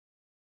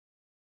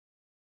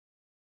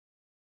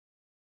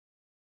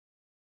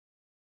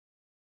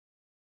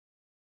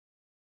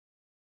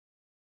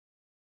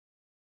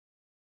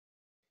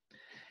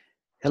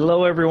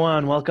Hello,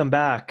 everyone. Welcome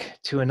back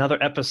to another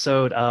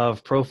episode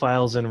of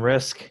Profiles in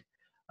Risk.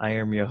 I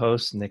am your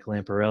host, Nick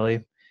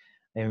Lamparelli.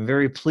 I am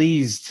very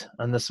pleased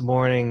on this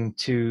morning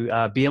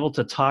to be able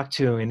to talk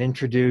to and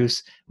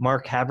introduce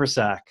Mark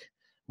Habersack.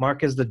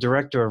 Mark is the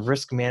Director of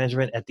Risk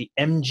Management at the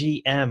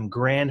MGM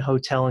Grand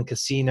Hotel and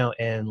Casino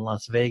in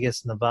Las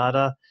Vegas,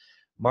 Nevada.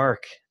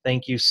 Mark,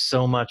 thank you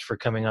so much for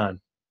coming on.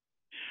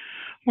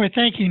 Well,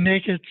 thank you,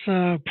 Nick. It's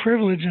a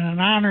privilege and an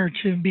honor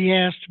to be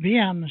asked to be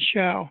on the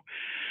show.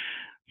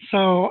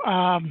 So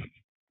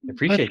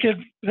Appreciate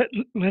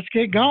let's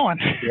get going.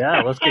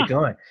 Yeah, let's get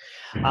going.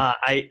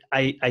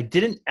 I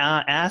didn't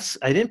ask.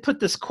 I didn't put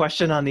this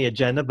question on the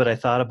agenda, but I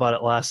thought about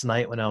it last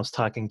night when I was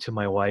talking to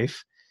my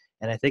wife,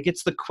 and I think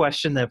it's the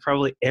question that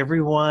probably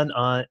everyone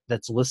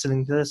that's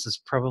listening to this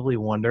is probably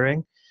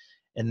wondering,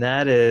 and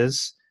that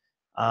is,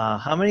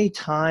 how many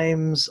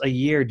times a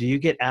year do you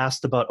get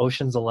asked about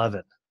Ocean's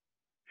 11?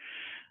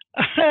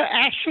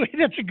 Actually,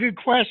 that's a good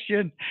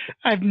question.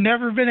 I've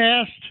never been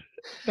asked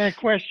that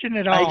question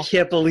at all. I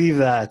can't believe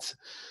that.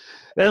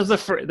 That's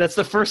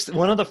the first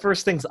one of the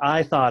first things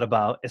I thought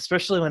about,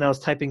 especially when I was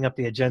typing up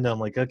the agenda. I'm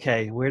like,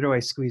 okay, where do I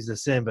squeeze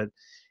this in? But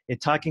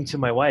talking to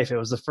my wife, it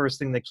was the first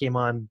thing that came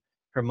on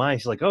her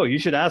mind. She's like, oh, you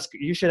should ask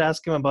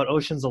him about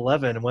Ocean's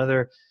 11 and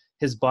whether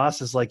his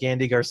boss is like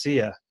Andy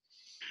Garcia.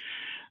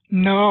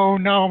 No,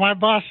 my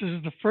boss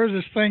is the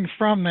furthest thing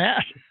from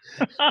that.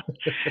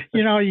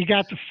 You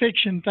got the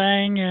fiction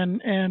thing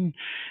and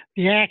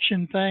the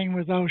action thing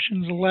with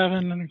Ocean's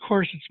 11, and of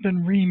course it's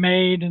been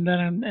remade, and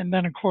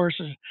then of course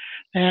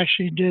they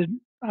actually did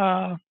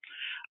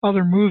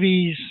other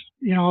movies,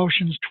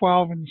 Ocean's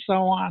 12 and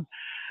so on.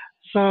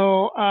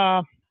 So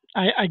I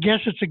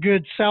guess it's a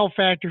good sell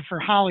factor for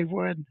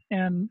Hollywood,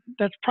 and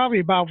that's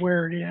probably about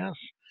where it is.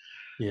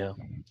 Yeah.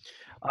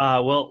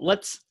 Well,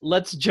 let's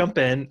jump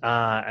in.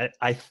 I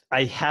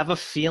have a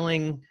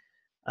feeling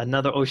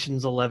another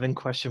Ocean's 11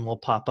 question will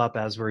pop up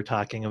as we're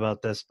talking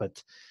about this,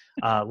 but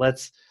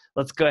let's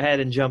go ahead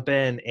and jump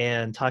in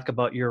and talk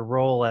about your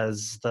role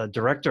as the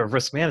Director of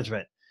Risk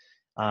Management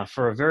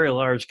for a very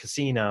large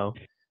casino.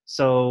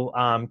 So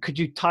could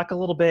you talk a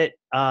little bit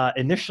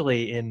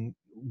initially in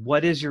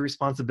what is your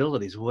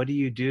responsibilities? What do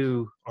you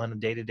do on a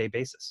day-to-day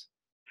basis?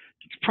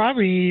 It's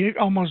probably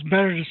almost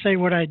better to say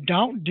what I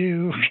don't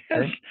do,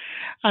 because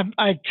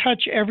I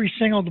touch every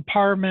single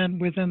department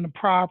within the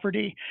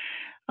property.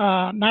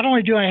 Not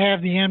only do I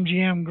have the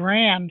MGM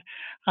Grand,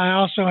 I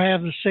also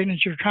have the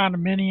Signature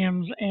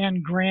Condominiums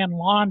and Grand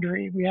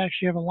Laundry. We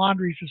actually have a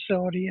laundry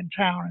facility in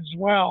town as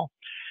well.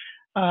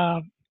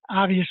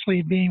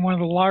 Obviously, being one of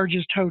the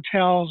largest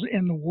hotels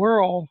in the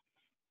world,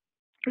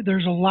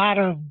 there's a lot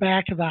of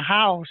back of the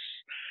house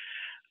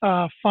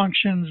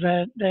functions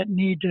that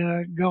need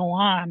to go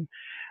on.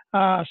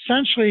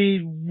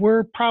 Essentially,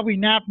 we're probably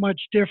not much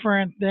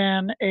different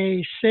than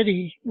a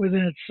city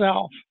within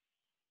itself.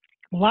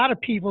 A lot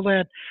of people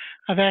that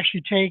I've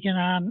actually taken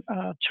on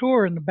a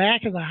tour in the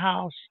back of the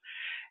house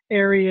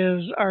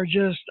areas are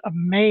just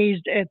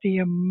amazed at the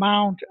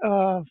amount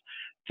of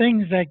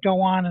things that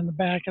go on in the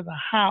back of the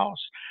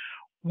house.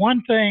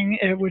 One thing,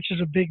 which is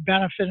a big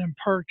benefit and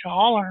perk to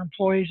all our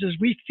employees, is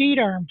we feed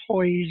our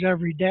employees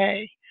every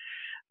day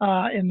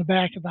in the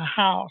back of the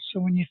house. So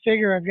when you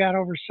figure I've got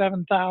over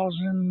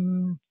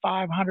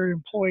 7,500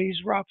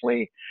 employees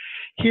roughly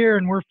here,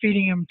 and we're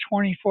feeding them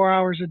 24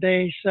 hours a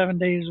day, 7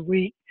 days a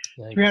week,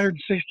 nice.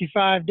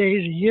 365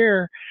 days a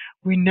year,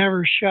 we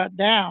never shut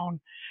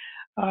down.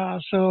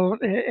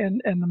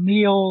 And the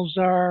meals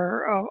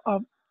are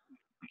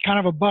kind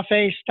of a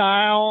buffet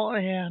style,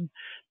 and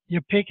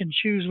you pick and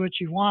choose what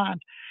you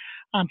want.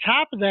 On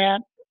top of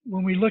that,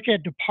 when we look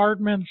at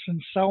departments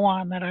and so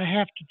on that I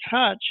have to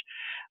touch,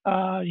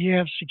 you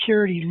have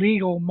security,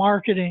 legal,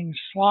 marketing,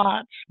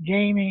 slots,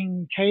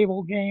 gaming,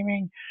 table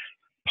gaming,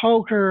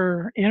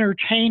 poker,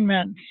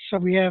 entertainment. So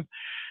we have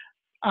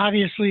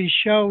obviously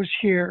shows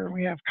here.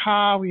 We have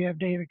we have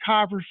David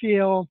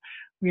Copperfield,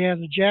 we have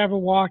the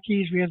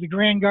Jabberwockies, we have the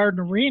Grand Garden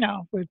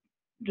Arena,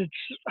 that's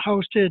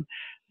hosted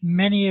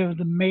many of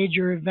the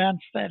major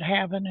events that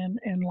happen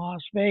in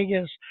Las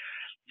Vegas,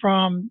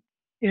 from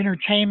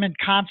entertainment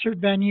concert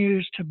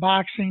venues to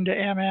boxing to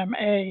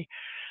MMA.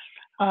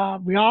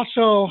 We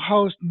also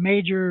host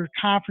major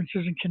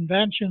conferences and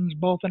conventions,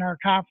 both in our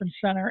conference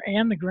center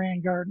and the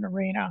Grand Garden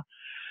Arena.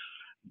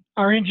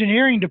 Our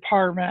engineering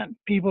department,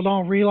 people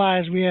don't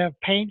realize we have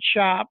paint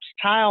shops,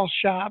 tile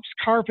shops,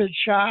 carpet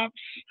shops,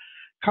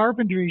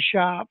 carpentry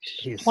shops,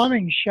 Jeez.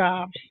 Plumbing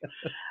shops,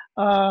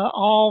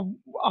 all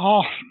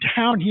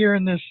down here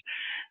in this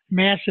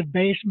massive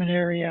basement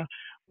area.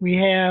 We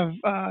have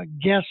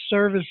guest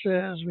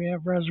services, we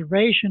have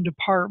reservation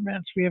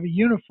departments, we have a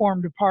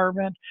uniform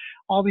department.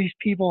 All these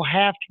people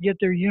have to get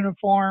their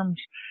uniforms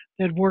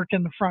that work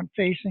in the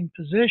front-facing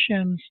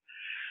positions.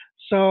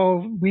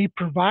 So we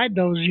provide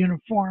those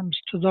uniforms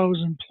to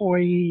those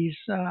employees,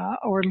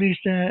 or at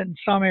least in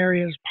some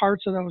areas,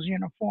 parts of those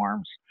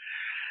uniforms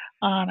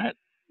on it.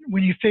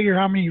 When you figure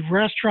how many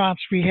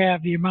restaurants we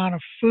have, the amount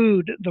of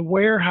food, the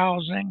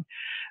warehousing,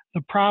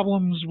 the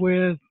problems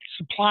with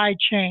supply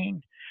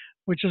chain,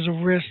 which is a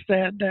risk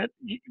that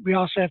we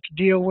also have to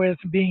deal with.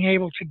 Being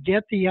able to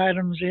get the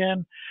items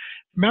in.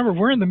 Remember,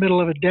 we're in the middle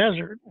of a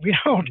desert. We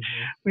don't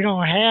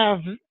have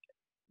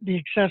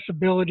the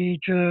accessibility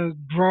to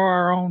grow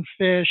our own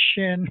fish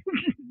and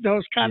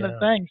those kind of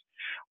things.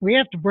 We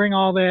have to bring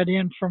all that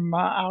in from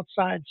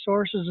outside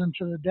sources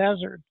into the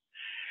desert.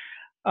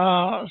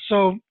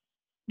 So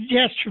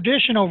yes,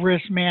 traditional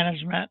risk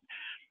management.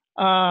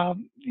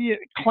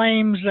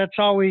 Claims, that's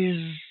always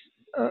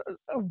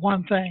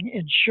one thing.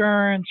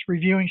 Insurance,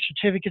 reviewing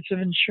certificates of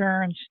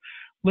insurance,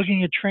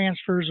 looking at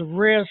transfers of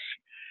risk.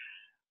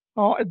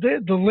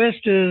 The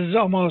list is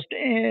almost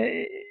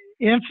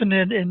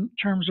infinite in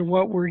terms of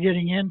what we're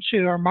getting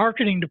into. Our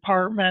marketing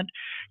department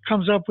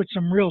comes up with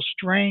some real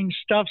strange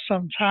stuff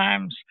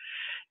sometimes,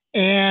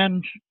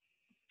 and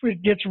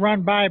it gets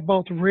run by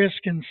both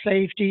risk and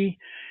safety.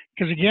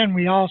 Because again,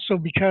 we also,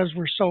 because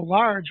we're so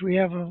large, we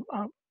have a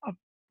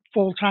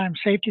full-time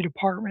safety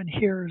department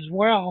here as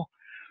well,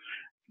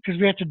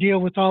 because we have to deal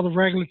with all the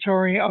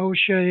regulatory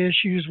OSHA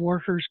issues,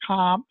 workers'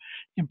 comp,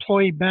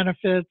 employee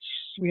benefits.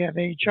 We have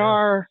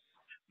HR,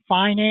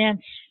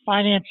 finance.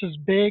 Finance is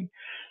big.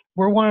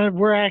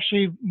 We're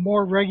actually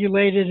more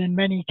regulated in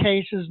many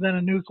cases than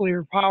a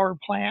nuclear power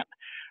plant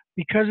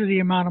because of the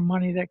amount of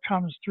money that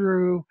comes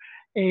through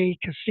a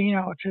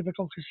casino, a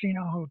typical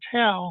casino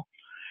hotel.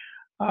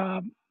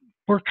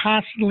 We're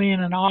constantly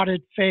in an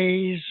audit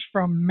phase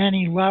from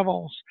many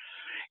levels.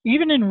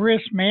 Even in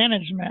risk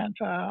management,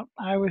 I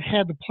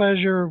had the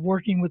pleasure of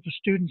working with the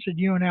students at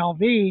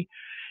UNLV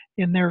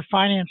in their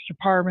finance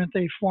department.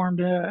 They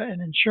formed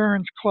an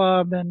insurance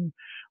club, and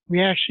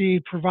we actually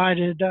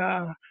provided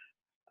a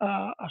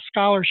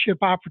scholarship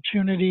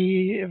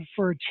opportunity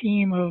for a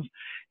team of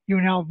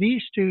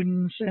UNLV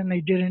students, and they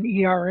did an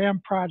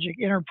ERM project,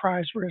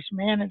 Enterprise Risk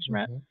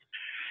Management.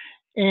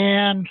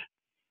 And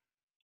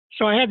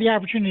so I had the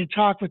opportunity to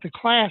talk with the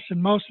class,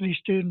 and most of these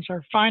students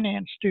are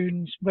finance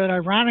students, but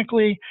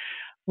ironically,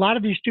 a lot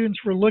of these students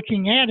were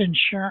looking at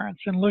insurance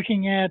and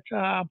looking at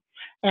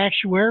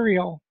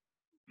actuarial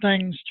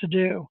things to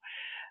do.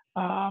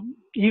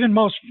 Even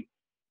most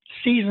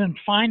seasoned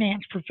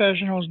finance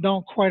professionals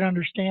don't quite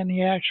understand the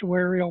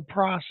actuarial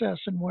process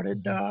and what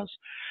it does.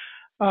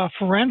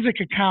 Forensic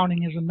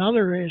accounting is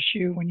another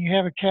issue. When you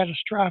have a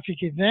catastrophic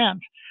event,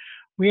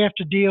 we have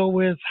to deal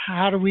with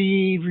how do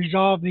we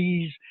resolve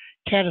these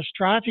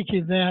catastrophic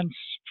events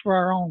for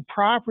our own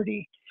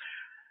property.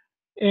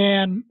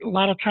 And a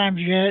lot of times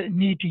you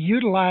need to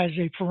utilize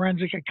a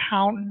forensic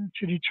accountant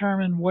to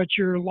determine what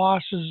your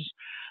losses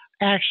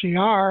actually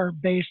are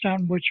based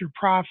on what your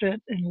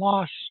profit and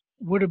loss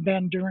would have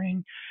been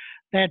during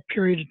that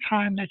period of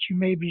time that you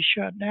may be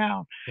shut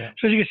down.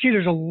 So as you can see,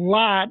 there's a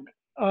lot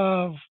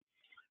of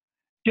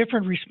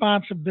different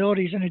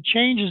responsibilities, and it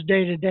changes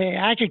day to day.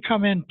 I could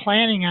come in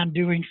planning on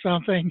doing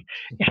something,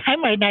 and I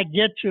might not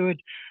get to it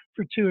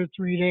for 2 or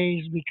 3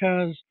 days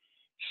because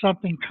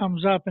something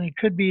comes up, and it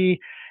could be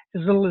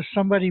as little as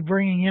somebody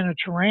bringing in a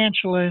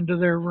tarantula into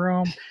their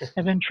room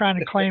and then trying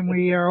to claim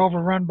we are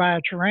overrun by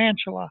a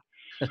tarantula.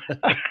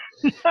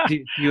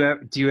 Do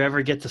you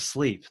ever get to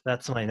sleep?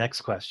 That's my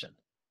next question.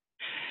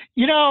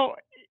 You know,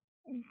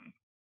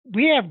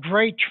 we have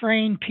great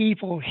trained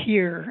people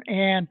here,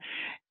 and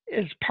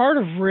as part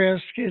of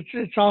risk,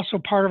 it's also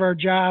part of our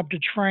job to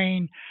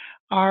train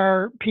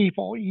our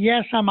people.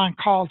 Yes, I'm on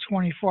call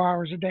 24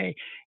 hours a day.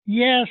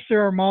 Yes,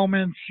 there are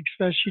moments,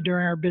 especially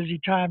during our busy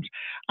times,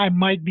 I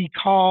might be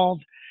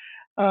called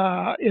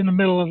in the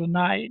middle of the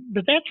night,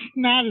 but that's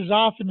not as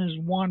often as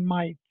one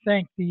might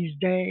think these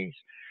days.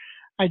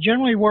 I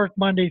generally work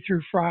Monday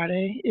through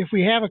Friday. If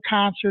we have a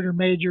concert or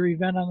major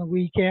event on the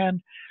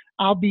weekend,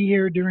 I'll be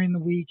here during the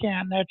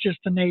weekend. That's just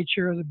the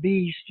nature of the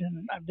beast,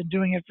 and I've been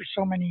doing it for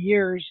so many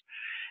years,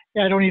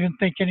 I don't even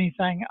think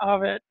anything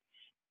of it.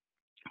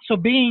 So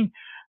being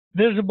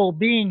visible,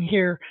 being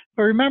here,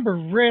 but remember,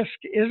 risk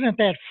isn't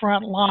that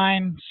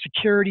frontline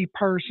security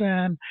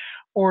person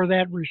or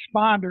that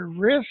responder.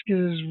 Risk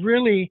is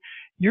really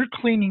you're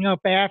cleaning up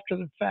after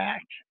the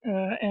fact,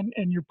 and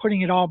you're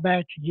putting it all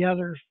back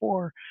together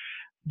for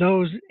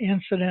those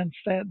incidents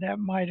that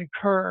might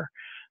occur.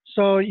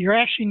 So you're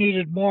actually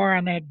needed more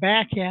on that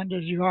back end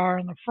as you are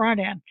on the front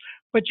end,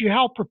 but you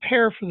help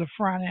prepare for the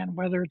front end,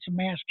 whether it's a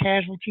mass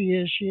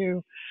casualty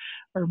issue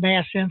or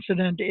mass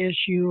incident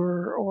issue,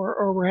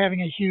 or we're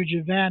having a huge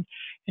event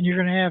and you're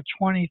going to have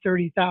 20,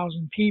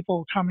 30,000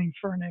 people coming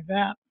for an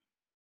event.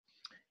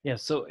 Yeah,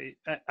 so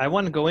I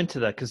want to go into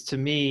that because to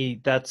me,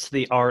 that's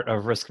the art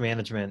of risk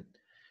management,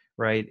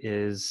 right?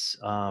 Is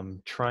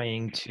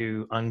trying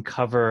to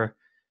uncover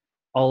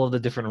all of the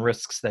different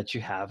risks that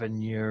you have,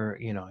 and you're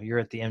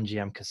at the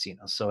MGM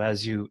Casino. So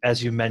as you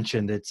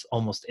mentioned, it's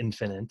almost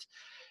infinite.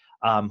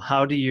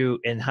 How do you,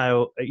 and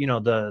how,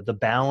 the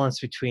balance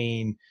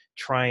between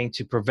trying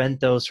to prevent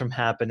those from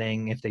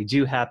happening, if they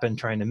do happen,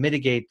 trying to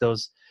mitigate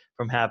those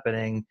from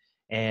happening,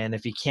 and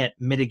if you can't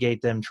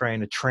mitigate them, trying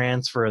to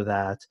transfer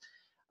that.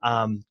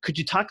 Could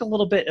you talk a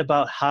little bit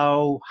about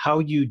how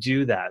you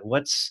do that?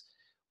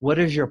 What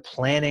does your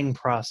planning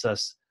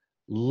process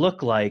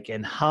look like,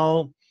 and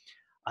how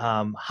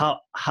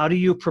How do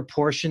you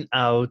proportion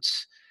out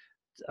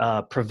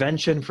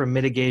prevention from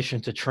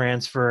mitigation to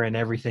transfer and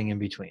everything in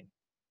between?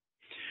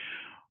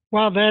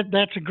 Well,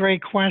 that's a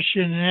great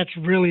question, and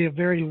that's really a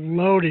very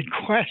loaded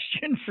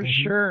question for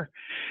sure.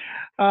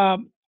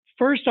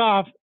 First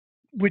off,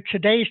 with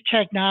today's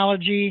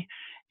technology,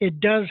 it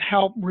does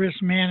help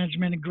risk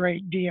management a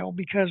great deal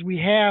because we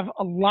have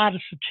a lot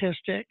of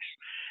statistics,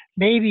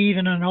 maybe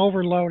even an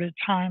overload at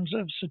times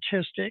of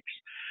statistics.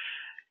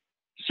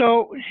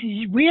 So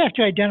we have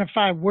to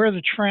identify where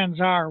the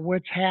trends are,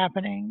 what's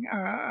happening,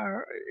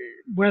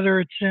 whether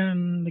it's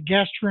in the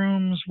guest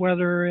rooms,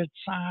 whether it's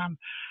on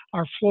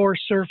our floor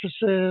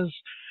surfaces,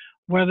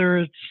 whether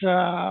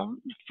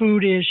it's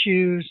food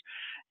issues,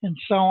 and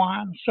so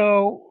on.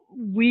 So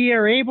we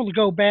are able to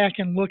go back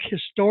and look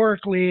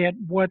historically at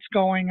what's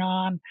going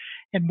on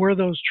and where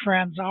those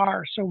trends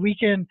are. So we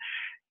can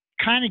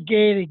kind of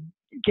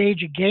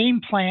gauge a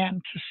game plan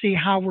to see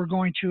how we're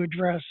going to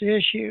address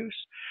issues.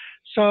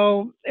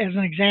 So as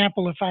an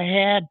example, if I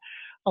had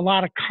a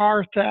lot of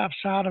car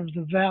thefts out of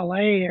the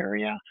valet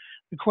area,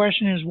 the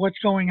question is what's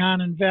going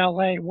on in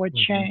valet? What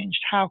changed?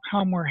 How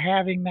come we're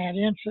having that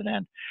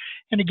incident?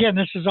 And again,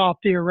 this is all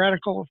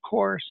theoretical, of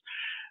course.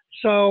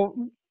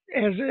 So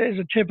as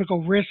a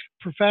typical risk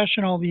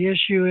professional, the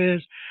issue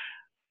is,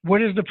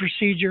 what is the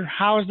procedure?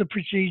 How is the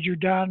procedure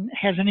done?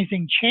 Has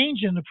anything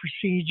changed in the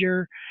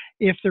procedure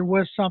if there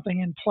was something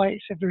in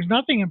place? If there's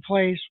nothing in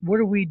place, what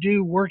do we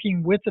do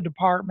working with the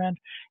department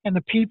and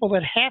the people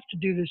that have to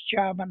do this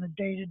job on a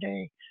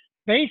day-to-day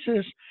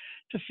basis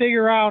to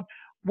figure out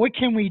what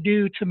can we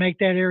do to make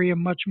that area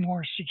much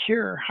more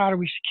secure? How do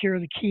we secure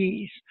the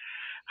keys?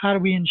 How do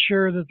we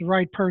ensure that the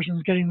right person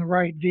is getting the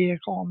right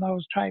vehicle and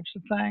those types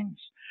of things?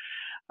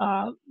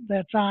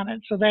 That's on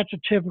it. So that's a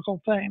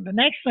typical thing. The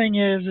next thing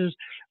is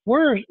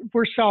we're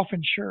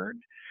self-insured.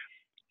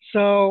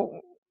 So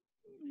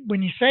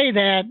when you say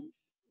that,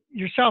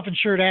 you're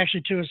self-insured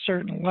actually to a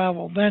certain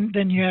level,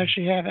 then you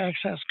actually have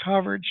excess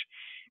coverage.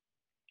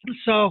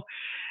 So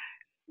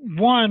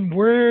one,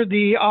 we're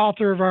the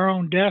author of our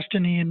own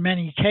destiny in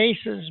many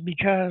cases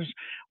because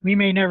we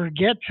may never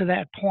get to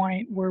that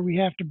point where we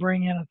have to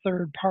bring in a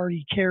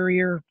third-party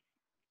carrier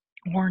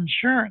or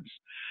insurance.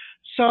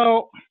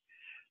 So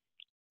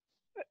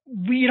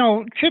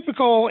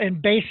typical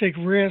and basic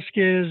risk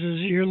is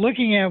you're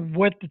looking at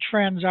what the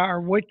trends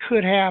are, what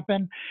could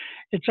happen.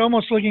 It's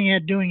almost looking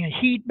at doing a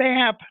heat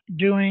map,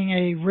 doing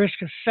a risk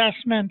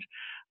assessment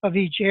of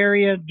each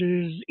area.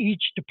 Does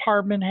each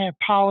department have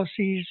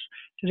policies?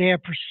 Do they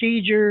have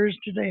procedures?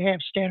 Do they have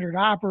standard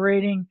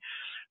operating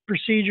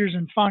procedures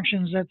and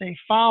functions that they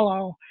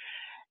follow?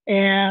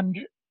 And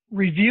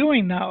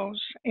reviewing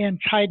those and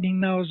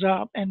tightening those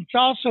up. And it's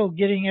also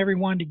getting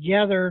everyone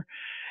together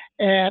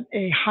at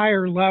a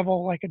higher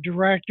level, like a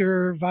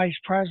director, vice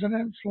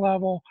president's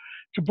level,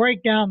 to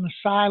break down the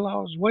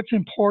silos, what's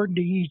important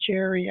to each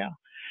area.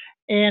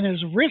 And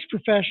as a risk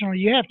professional,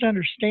 you have to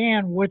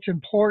understand what's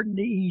important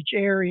to each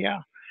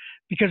area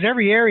because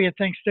every area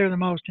thinks they're the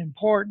most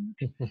important.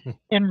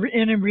 and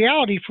in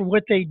reality, for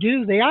what they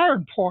do, they are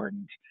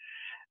important.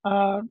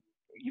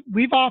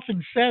 We've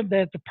often said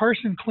that the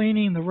person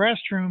cleaning the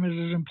restroom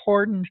is as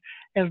important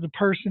as the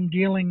person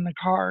dealing the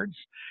cards,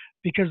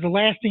 because the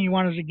last thing you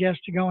want is a guest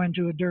to go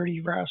into a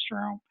dirty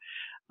restroom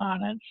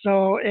on it.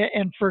 So,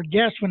 and for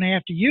guests, when they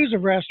have to use a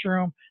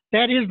restroom,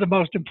 that is the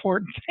most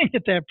important thing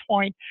at that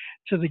point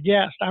to the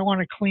guest. I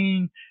want a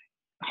clean,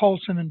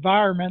 wholesome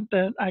environment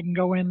that I can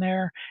go in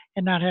there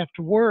and not have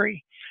to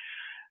worry.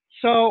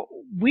 So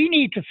we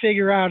need to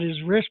figure out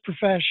as risk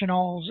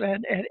professionals at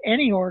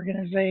any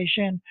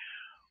organization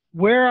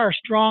where our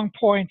strong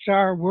points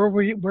are,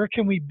 where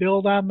can we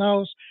build on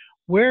those,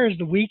 where is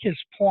the weakest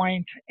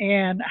point,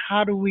 and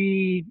how do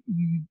we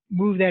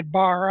move that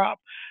bar up?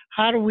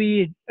 How do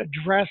we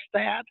address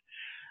that?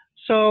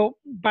 So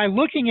by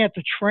looking at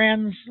the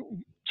trends,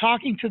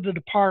 talking to the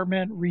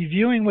department,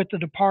 reviewing what the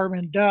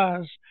department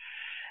does,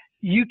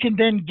 you can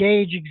then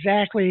gauge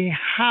exactly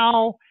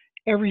how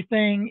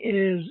everything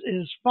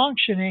is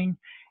functioning,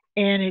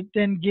 and it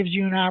then gives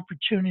you an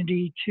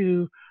opportunity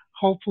to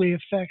hopefully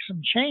affect some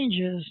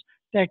changes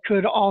that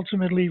could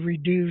ultimately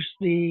reduce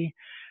the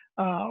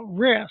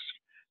risk.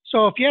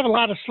 So if you have a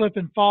lot of slip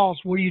and falls,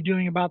 what are you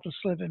doing about the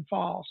slip and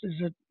falls? Is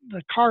it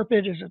the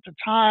carpet? Is it the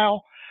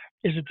tile?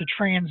 Is it the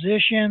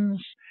transitions?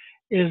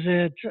 Is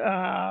it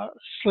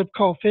slip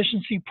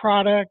coefficiency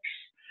products?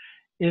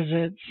 Is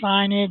it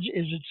signage?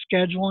 Is it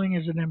scheduling?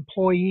 Is it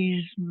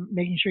employees,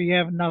 making sure you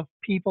have enough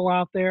people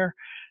out there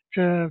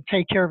to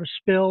take care of a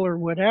spill or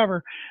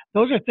whatever?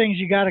 Those are things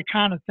you got to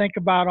kind of think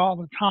about all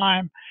the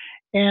time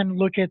and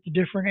look at the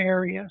different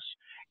areas.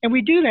 And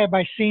we do that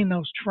by seeing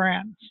those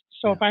trends.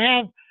 So if I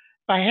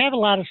have a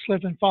lot of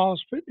slip and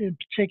falls in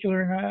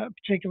particular in a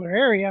particular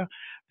area,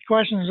 the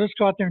question is, let's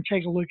go out there and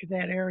take a look at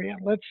that area.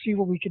 Let's see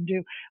what we can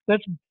do.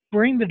 Let's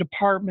bring the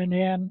department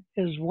in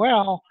as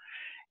well,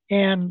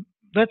 and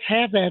let's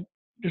have that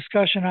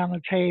discussion on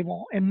the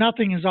table. And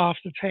nothing is off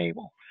the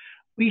table.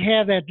 We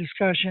have that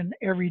discussion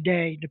every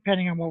day,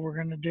 depending on what we're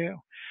going to do.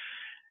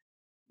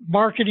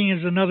 Marketing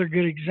is another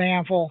good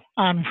example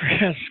on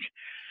risk.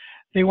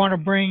 They want to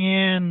bring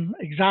in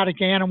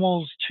exotic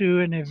animals to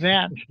an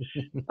event.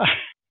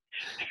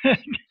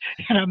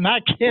 And I'm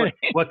not kidding.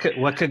 What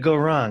could go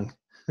wrong?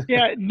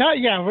 Yeah,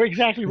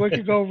 exactly. What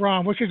could go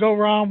wrong? What could go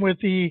wrong with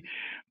the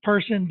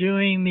person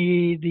doing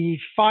the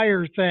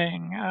fire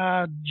thing,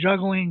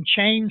 juggling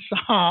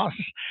chainsaws,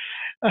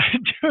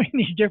 doing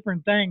these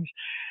different things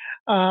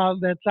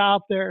that's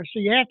out there. So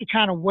you have to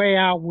kind of weigh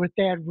out what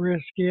that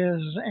risk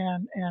is,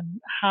 and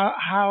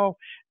how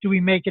do we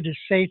make it as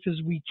safe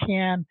as we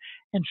can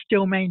and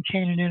still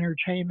maintain an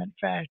entertainment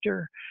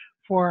factor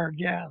for our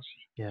guests.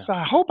 Yeah. So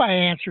I hope I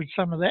answered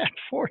some of that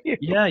for you.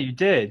 Yeah, you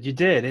did. You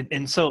did.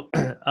 And so,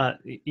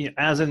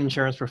 as an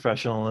insurance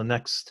professional, the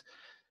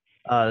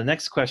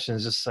next question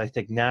is just, I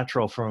think,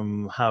 natural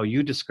from how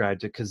you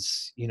described it,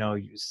 because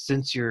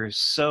since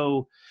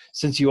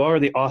you are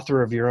the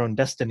author of your own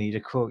destiny, to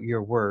quote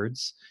your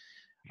words,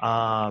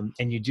 and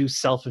you do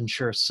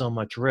self-insure so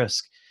much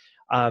risk.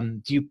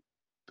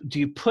 Do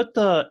you put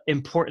the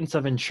importance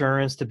of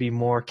insurance to be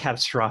more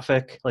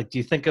catastrophic? Like, do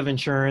you think of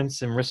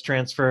insurance and risk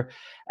transfer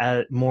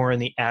more in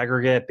the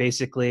aggregate,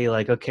 basically,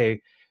 like,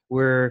 okay,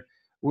 we're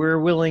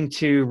willing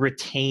to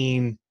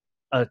retain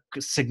a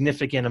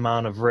significant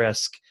amount of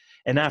risk,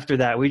 and after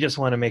that, we just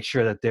want to make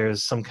sure that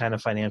there's some kind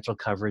of financial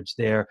coverage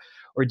there?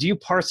 Or do you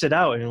parse it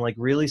out and like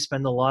really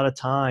spend a lot of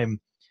time,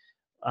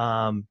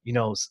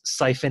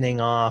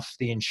 siphoning off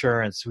the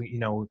insurance?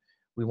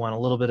 We want a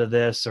little bit of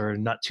this or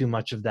not too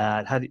much of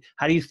that. How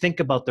do you think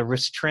about the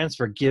risk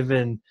transfer,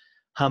 given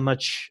how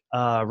much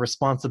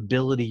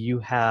responsibility you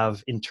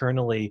have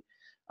internally,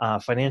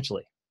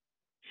 financially?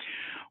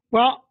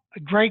 Well, a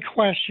great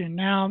question.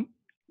 Now,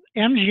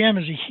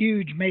 MGM is a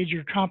huge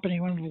major company,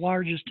 one of the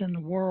largest in the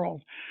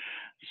world.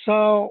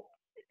 So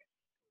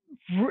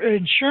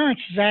insurance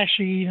is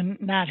actually even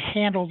not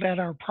handled at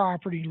our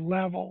property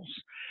levels.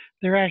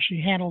 They're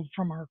actually handled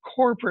from our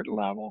corporate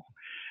level.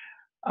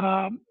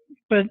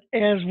 But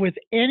as with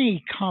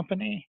any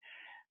company,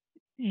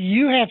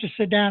 you have to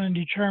sit down and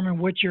determine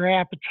what's your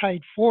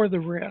appetite for the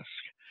risk.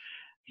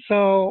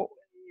 So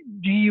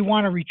do you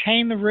want to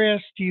retain the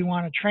risk? Do you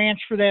want to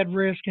transfer that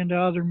risk into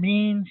other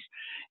means?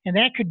 And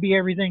that could be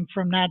everything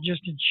from not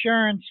just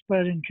insurance,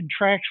 but in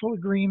contractual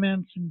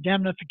agreements,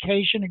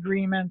 indemnification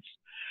agreements,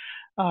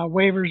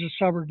 waivers of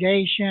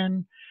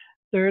subrogation.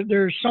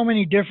 There's so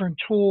many different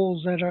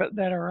tools that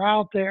are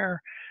out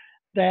there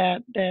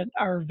that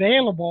are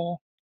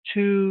available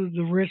to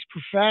the risk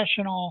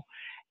professional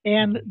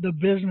and the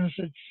business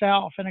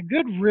itself. And a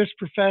good risk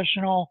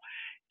professional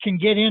can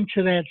get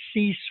into that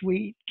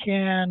C-suite,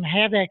 can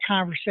have that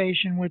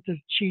conversation with the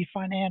chief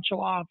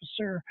financial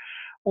officer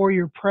or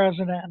your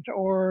president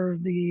or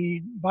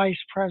the vice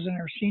president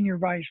or senior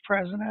vice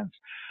presidents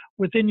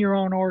within your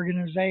own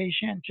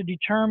organization to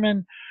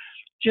determine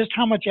just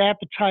how much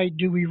appetite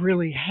do we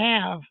really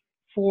have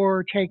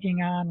for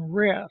taking on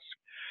risk.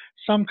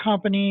 Some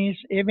companies,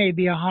 it may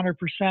be 100%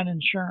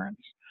 insurance.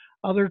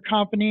 Other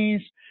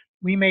companies,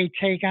 we may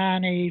take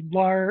on a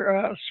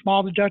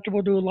small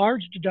deductible to a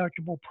large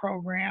deductible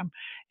program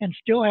and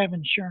still have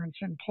insurance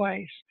in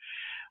place.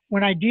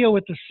 When I deal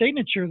with the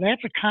Signature,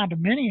 that's a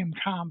condominium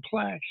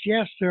complex.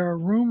 Yes, there are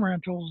room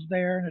rentals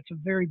there, and it's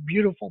a very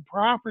beautiful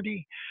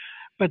property,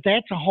 but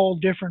that's a whole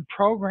different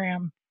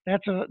program.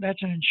 That's an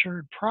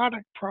insured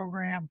product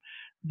program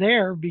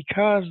there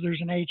because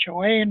there's an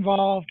HOA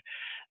involved.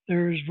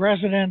 There's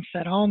residents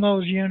that own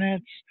those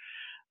units,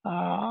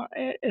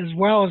 as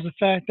well as the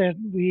fact that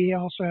we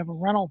also have a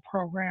rental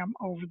program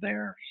over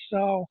there.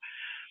 So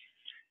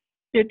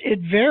it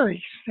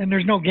varies, and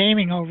there's no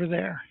gaming over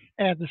there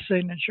at the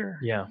Signature.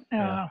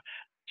 Yeah.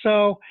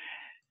 So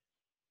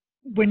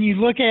when you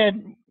look at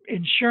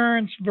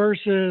insurance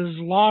versus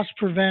loss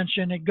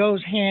prevention, it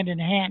goes hand in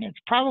hand. It's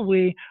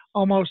probably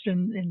almost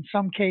in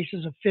some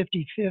cases a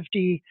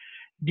 50-50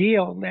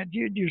 deal that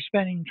you're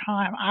spending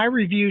time. I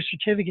review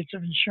certificates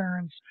of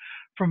insurance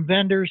from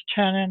vendors,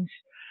 tenants,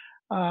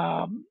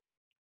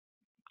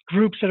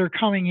 groups that are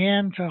coming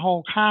in to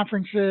hold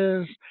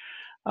conferences,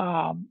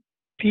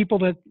 people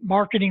that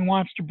marketing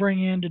wants to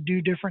bring in to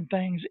do different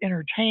things,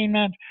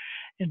 entertainment,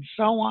 and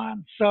so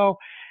on. So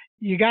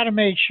you got to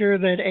make sure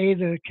that A,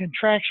 the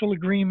contractual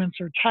agreements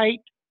are tight,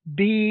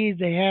 B,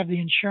 they have the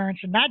insurance,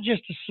 and not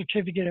just a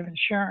certificate of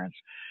insurance.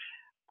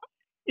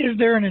 Is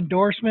there an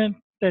endorsement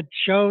that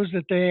shows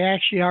that they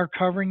actually are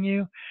covering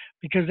you?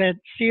 Because that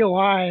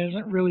COI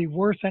isn't really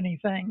worth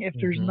anything if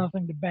there's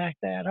nothing to back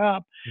that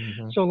up.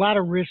 So a lot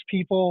of risk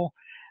people,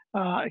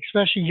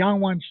 especially young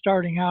ones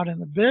starting out in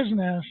the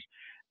business,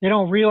 they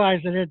don't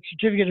realize that a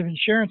certificate of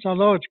insurance,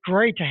 although it's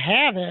great to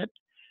have it,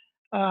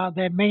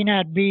 that may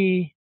not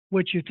be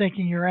what you're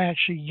thinking you're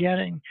actually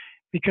getting,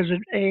 because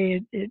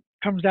it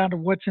comes down to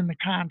what's in the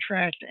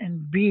contract,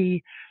 and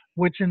B,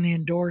 what's in the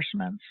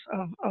endorsements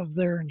of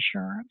their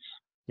insurance.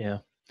 Yeah.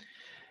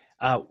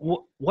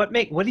 What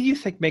do you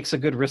think makes a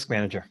good risk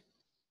manager?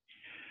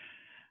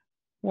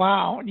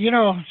 Wow.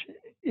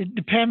 It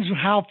depends on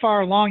how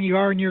far along you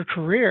are in your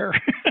career.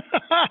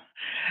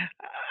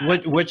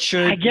 What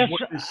should, I guess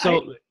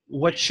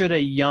what should a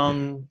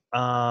young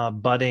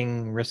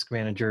budding risk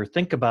manager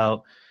think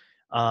about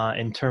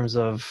in terms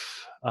of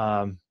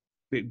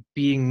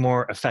being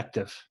more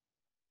effective?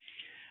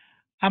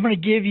 I'm going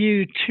to give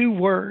you two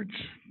words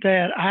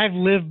that I've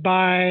lived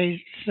by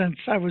since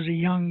I was a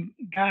young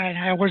guy and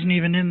I wasn't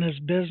even in this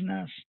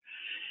business.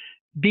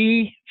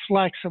 Be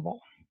flexible.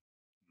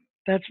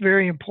 That's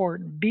very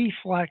important. Be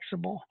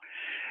flexible.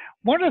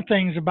 One of the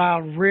things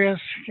about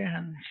risk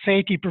and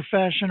safety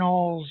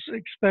professionals,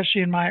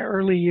 especially in my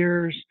early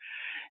years,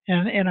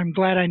 and I'm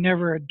glad I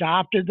never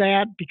adopted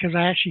that because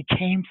I actually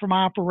came from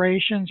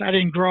operations. I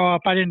didn't grow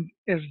up, as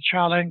a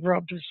child, I didn't grow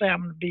up to say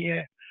I'm going to be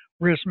a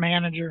risk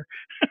manager.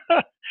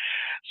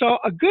 So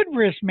a good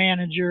risk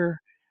manager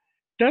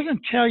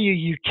doesn't tell you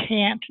you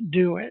can't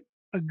do it.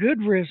 A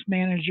good risk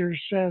manager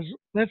says,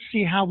 let's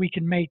see how we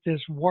can make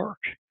this work.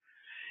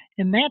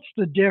 And that's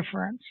the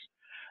difference.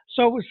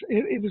 So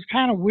it was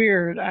kind of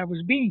weird. I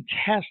was being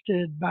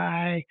tested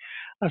by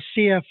a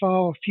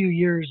CFO a few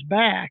years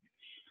back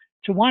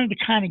to wanted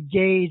to kind of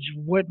gauge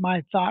what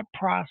my thought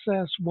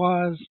process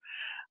was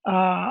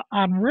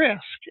on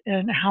risk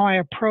and how I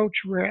approach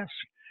risk.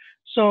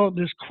 So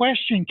this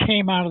question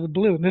came out of the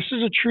blue, and this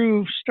is a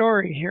true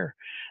story here.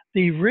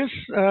 The risk,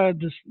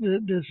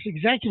 this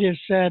executive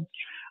said,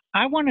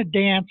 "I want to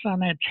dance on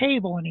that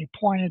table," and he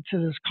pointed to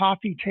this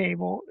coffee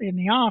table in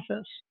the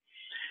office.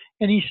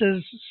 And he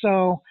says,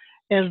 "So,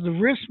 as the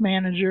risk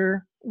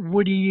manager,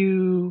 what's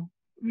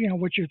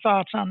your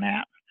thoughts on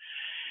that?"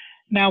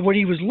 Now, what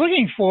he was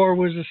looking for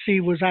was to see,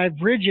 was I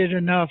rigid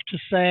enough to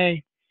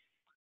say,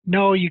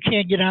 "No, you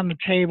can't get on the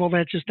table.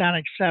 That's just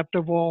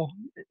unacceptable.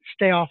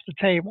 Stay off the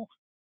table."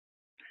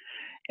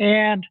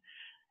 And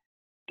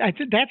I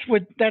think that's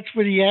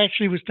what he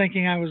actually was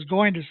thinking I was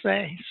going to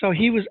say. So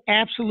he was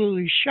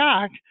absolutely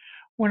shocked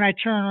when I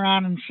turn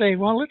around and say,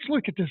 "Well, let's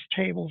look at this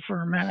table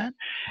for a minute."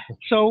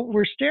 So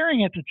we're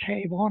staring at the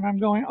table, and I'm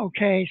going,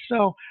 "Okay,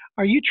 so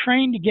are you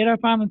trained to get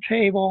up on the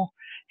table?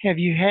 Have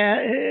you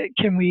had?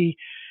 Can we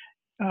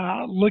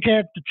look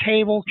at the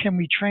table? Can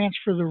we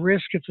transfer the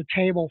risk if the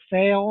table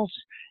fails?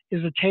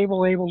 Is the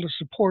table able to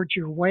support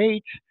your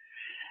weight?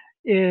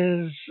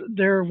 Is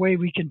there a way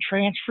we can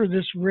transfer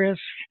this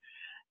risk?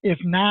 If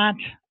not,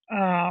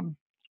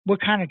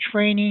 what kind of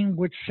training,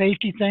 what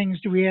safety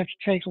things do we have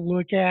to take a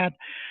look at?"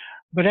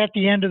 But at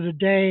the end of the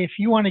day, if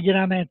you want to get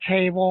on that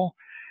table,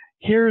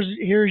 here's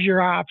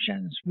your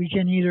options. We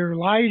can either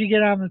allow you to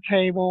get on the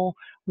table,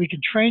 we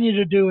can train you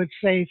to do it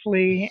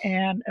safely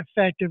and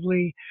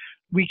effectively,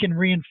 we can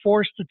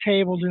reinforce the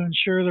table to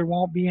ensure there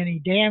won't be any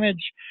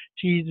damage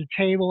to the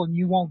table and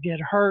you won't get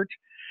hurt,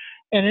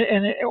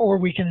 or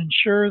we can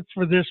ensure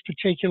for this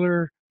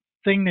particular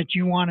thing that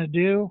you want to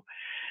do.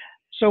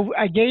 So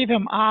I gave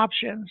him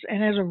options.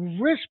 And as a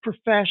risk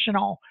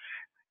professional,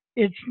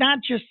 it's not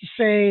just to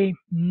say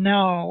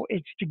no,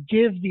 it's to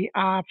give the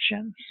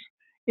options.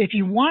 If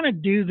you want to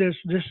do this,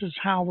 this is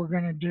how we're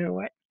going to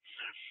do it,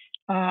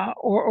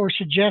 or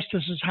suggest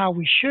this is how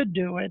we should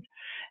do it,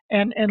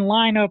 and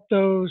line up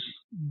those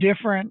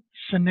different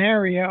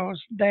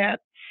scenarios that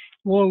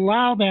will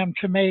allow them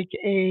to make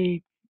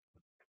a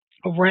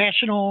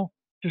rational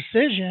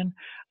decision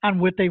on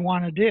what they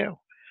want to do.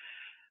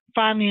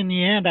 Finally, in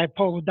the end, I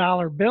pulled a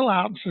dollar bill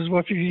out and says, "Well,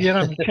 if you can get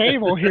on the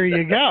table, here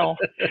you go."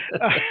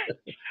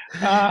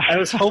 I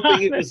was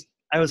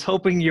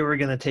hoping you were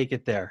going to take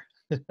it there.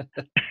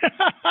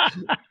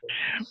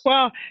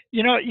 Well,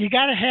 you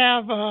got to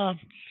have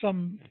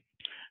some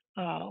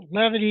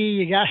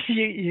levity. You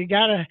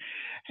got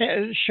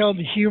to show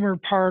the humor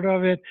part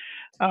of it.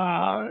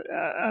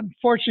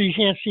 Unfortunately, you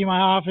can't see my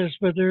office,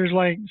 but there's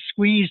like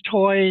squeeze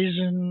toys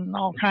and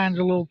all kinds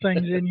of little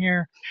things in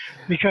here,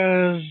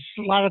 because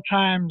a lot of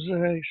times,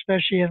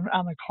 especially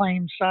on the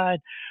claim side,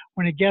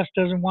 when a guest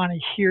doesn't want to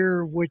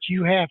hear what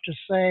you have to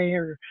say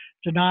or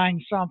denying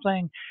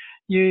something,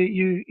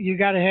 you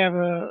got to have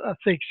a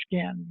thick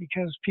skin,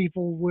 because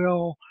people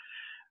will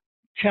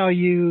tell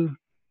you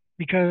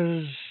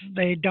because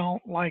they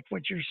don't like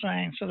what you're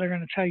saying. So they're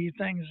going to tell you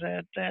things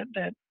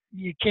that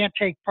you can't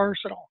take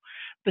personal.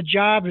 The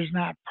job is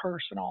not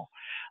personal.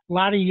 A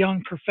lot of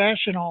young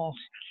professionals,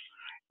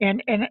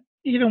 and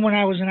even when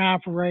I was in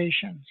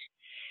operations,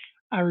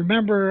 I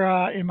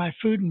remember in my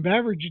food and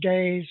beverage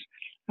days,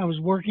 I was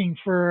working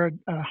for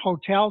a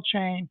hotel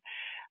chain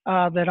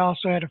that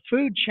also had a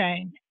food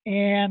chain.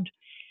 And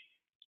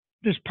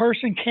this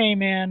person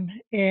came in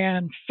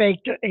and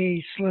faked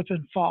a slip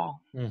and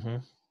fall. Mm-hmm.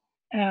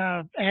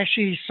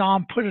 Actually saw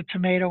him put a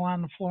tomato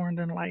on the floor and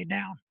then lay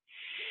down.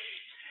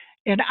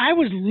 And I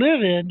was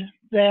livid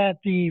that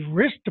the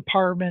risk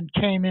department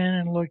came in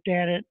and looked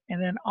at it and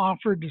then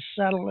offered to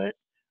settle it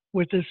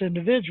with this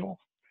individual.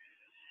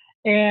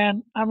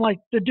 And I'm like,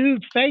 the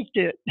dude faked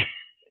it.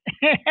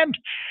 And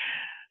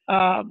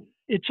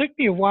it took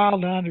me a while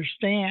to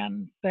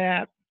understand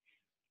that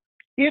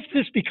if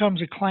this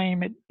becomes a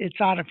claim,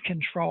 it's out of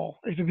control.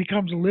 If it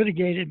becomes a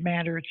litigated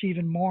matter, it's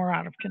even more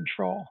out of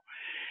control.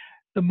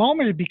 The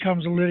moment it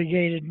becomes a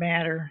litigated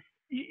matter,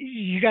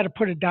 you got to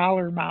put a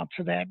dollar amount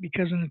to that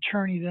because an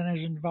attorney then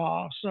is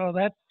involved. So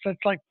that's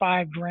like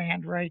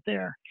 $5,000 right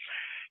there.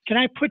 Can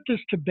I put this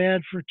to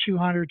bed for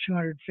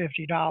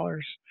 $250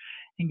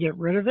 and get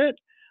rid of it?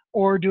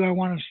 Or do I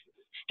want to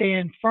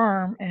stand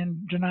firm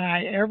and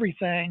deny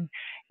everything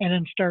and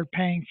then start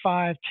paying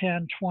 5,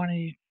 10,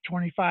 20,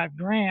 25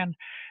 grand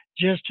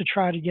just to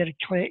try to get a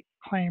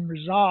claim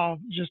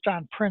resolved just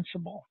on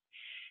principle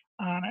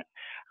on it?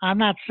 I'm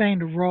not saying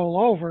to roll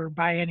over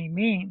by any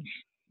means,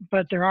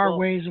 but there are Well,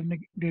 ways of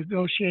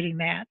negotiating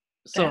that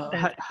so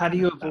how do kind of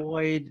you stuff.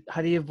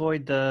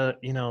 avoid the,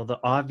 the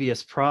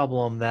obvious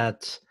problem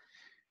that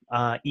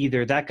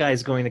either that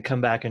guy's going to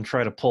come back and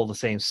try to pull the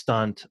same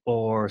stunt,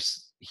 or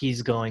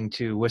he's going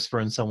to whisper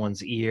in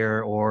someone's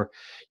ear, or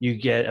you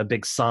get a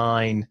big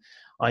sign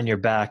on your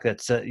back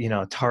that says,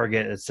 a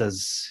target that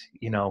says,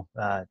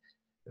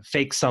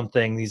 fake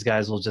something, these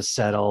guys will just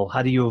settle.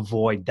 How do you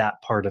avoid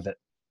that part of it?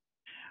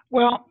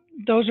 Well,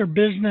 those are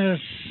business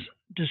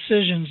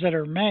decisions that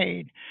are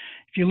made.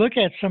 If you look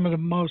at some of the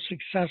most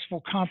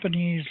successful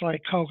companies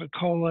like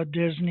Coca-Cola,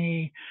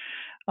 Disney,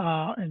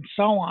 and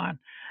so on,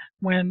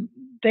 when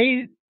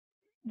they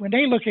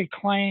look at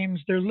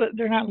claims,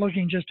 they're not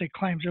looking just at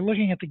claims. They're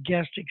looking at the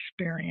guest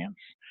experience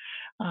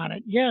on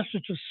it. Yes,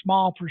 it's a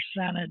small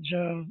percentage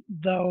of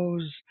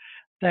those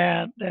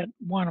that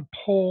want to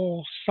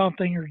pull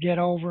something or get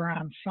over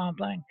on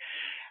something.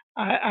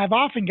 I've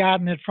often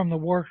gotten it from the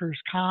workers'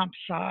 comp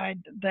side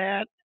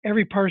that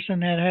every person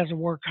that has a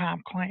work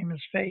comp claim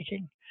is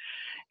faking.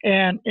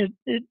 And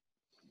it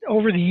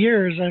over the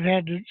years, I've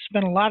had to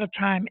spend a lot of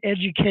time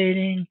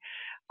educating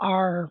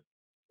our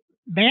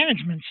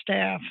management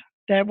staff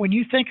that when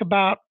you think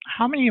about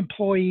how many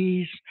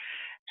employees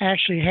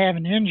actually have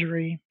an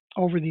injury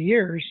over the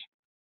years,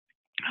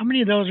 how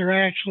many of those are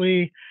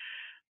actually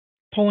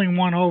pulling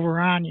one over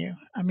on you?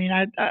 I mean,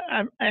 I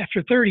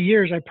after 30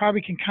 years, I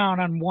probably can count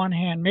on one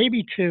hand,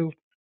 maybe two,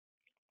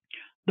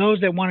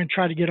 those that want to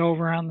try to get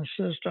over on the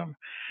system.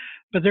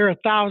 But there are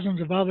thousands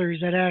of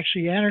others that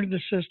actually entered the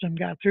system,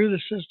 got through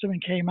the system,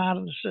 and came out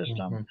of the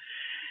system.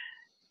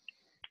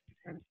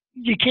 Mm-hmm.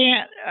 You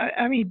can't,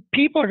 I mean,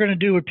 people are going to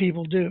do what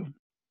people do.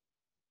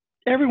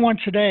 Everyone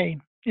today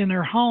in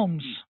their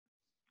homes,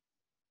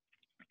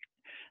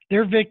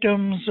 they're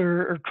victims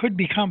or could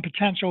become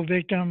potential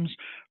victims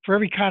for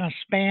every kind of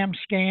spam,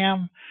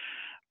 scam,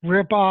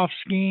 rip-off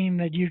scheme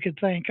that you could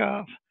think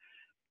of.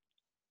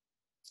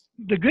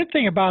 The good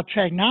thing about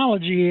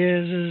technology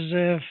is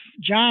if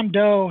John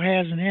Doe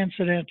has an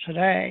incident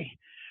today,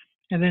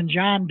 and then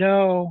John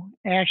Doe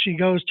actually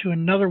goes to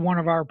another one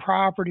of our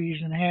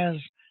properties and has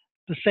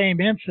the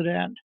same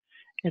incident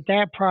at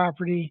that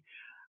property,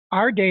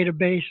 our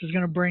database is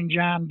going to bring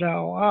John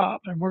Doe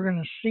up, and we're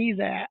going to see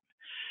that.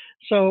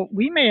 So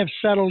we may have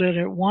settled it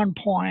at one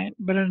point,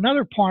 but at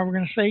another point, we're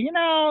going to say,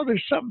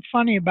 there's something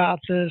funny about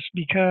this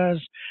because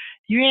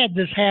you had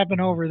this happen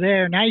over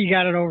there. Now you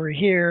got it over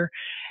here,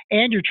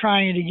 and you're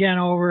trying it again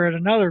over at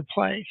another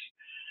place.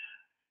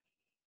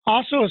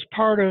 Also, as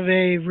part of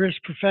a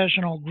risk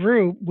professional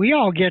group, we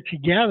all get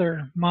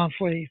together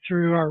monthly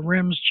through our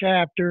RIMS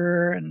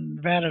chapter and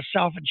Nevada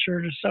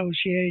Self-Insured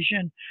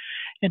Association.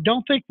 And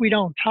don't think we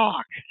don't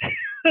talk.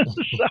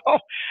 So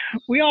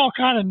we all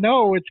kind of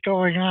know what's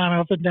going on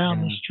up and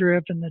down the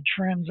strip and the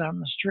trends on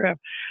the strip.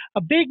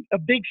 A big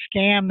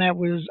scam that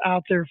was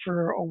out there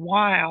for a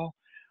while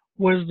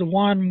was the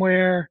one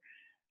where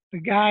the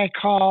guy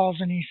calls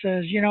and he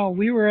says,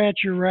 we were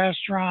at your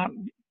restaurant.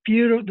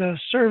 Beautiful. The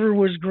server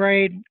was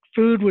great.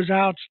 Food was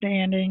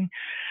outstanding.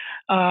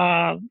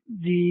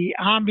 The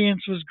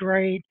ambience was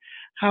great.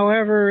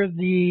 However,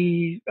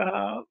 the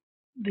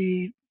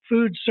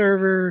food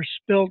server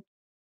spilled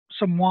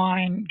some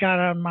wine, got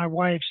on my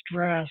wife's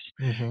dress,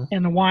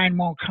 and the wine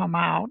won't come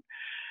out.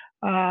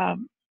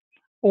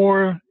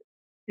 Or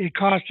it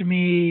costed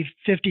me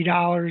 $50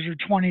 or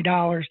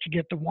 $20 to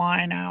get the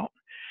wine out.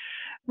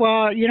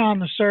 Well, on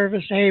the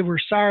service, hey, we're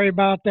sorry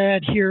about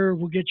that. Here,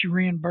 we'll get you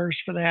reimbursed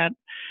for that.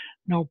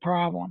 No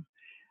problem.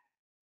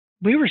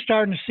 We were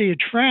starting to see a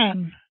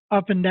trend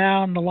up and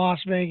down the Las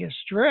Vegas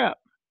Strip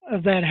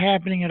of that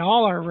happening at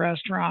all our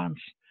restaurants,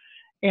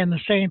 and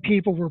the same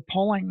people were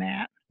pulling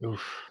that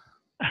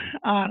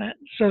on it.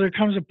 So there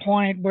comes a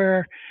point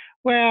where,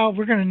 well,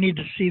 we're going to need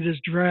to see this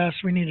dress.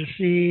 We need to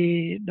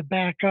see the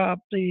backup,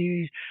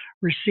 the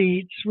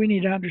receipts. We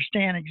need to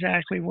understand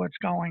exactly what's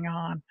going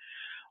on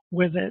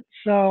with it.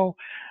 So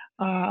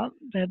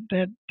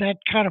that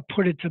kind of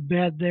put it to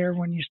bed there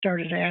when you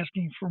started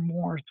asking for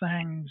more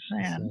things,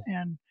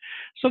 and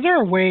so there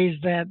are ways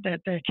that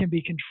can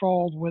be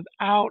controlled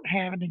without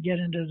having to get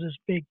into this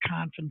big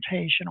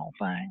confrontational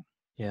thing.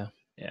 Yeah.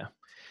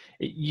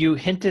 You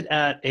hinted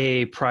at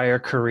a prior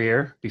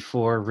career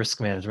before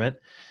risk management,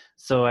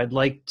 so I'd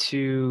like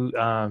to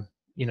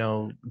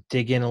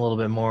dig in a little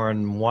bit more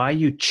on why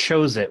you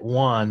chose it.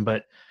 One,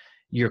 but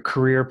your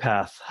career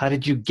path. How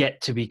did you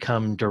get to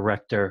become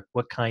director?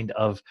 What kind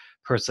of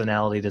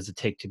personality does it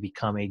take to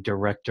become a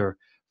director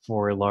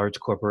for a large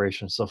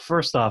corporation? So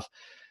first off,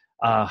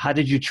 How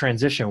did you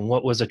transition?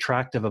 What was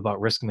attractive about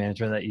risk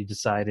management that you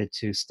decided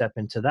to step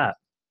into that?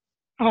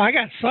 Oh, I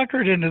got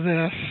suckered into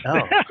this.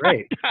 Oh,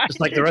 great. I Just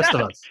like the did rest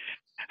of not. us.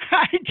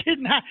 I did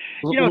not.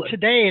 L- l-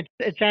 Today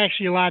it's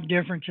actually a lot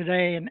different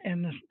today,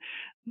 and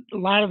a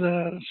lot of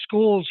the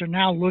schools are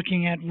now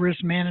looking at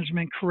risk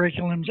management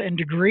curriculums and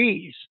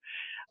degrees.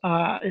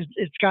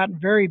 It's gotten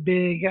very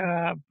big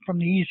from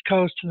the East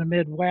Coast to the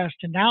Midwest,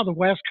 and now the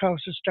West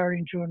Coast is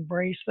starting to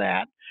embrace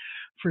that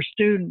for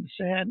students,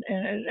 and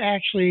it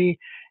actually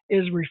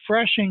is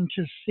refreshing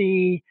to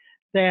see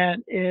that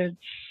it's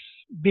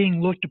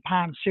being looked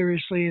upon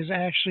seriously as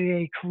actually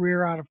a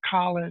career out of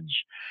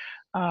college,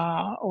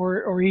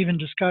 or even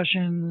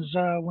discussions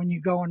when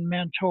you go and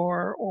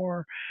mentor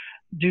or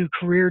do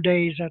career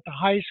days at the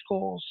high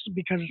schools,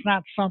 because it's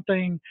not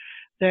something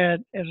that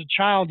as a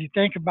child you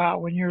think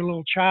about when you're a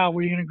little child. What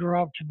are you going to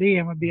grow up to be?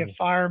 I'm going to be a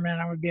fireman.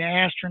 I'm going to be an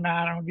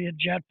astronaut. I'm going to be a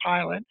jet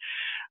pilot.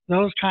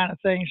 Those kind of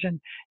things.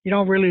 And you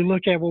don't really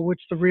look at, well,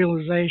 what's the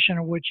realization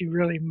of what you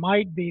really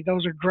might be.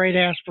 Those are great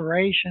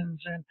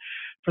aspirations. And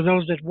for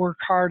those that work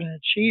hard and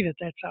achieve it,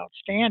 that's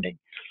outstanding.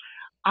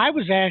 I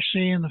was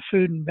actually in the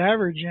food and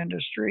beverage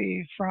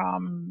industry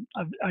from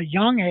a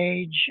young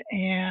age,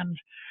 and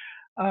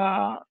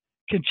uh,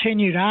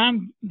 continued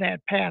on that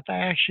path. I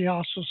actually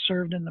also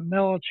served in the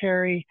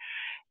military,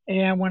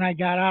 and when I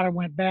got out, I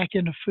went back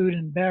into food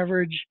and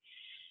beverage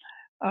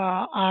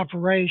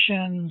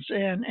operations,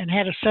 and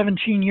had a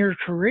 17-year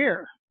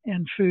career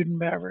in food and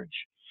beverage.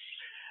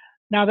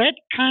 Now, that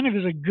kind of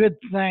is a good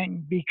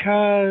thing,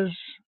 because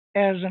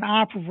as an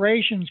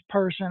operations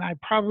person, I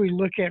probably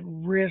look at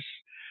risk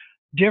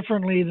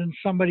differently than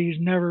somebody who's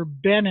never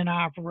been in Mhm.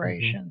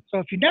 operations. So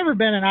if you've never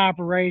been in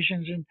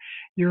operations and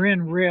you're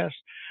in risk,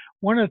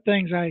 one of the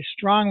things I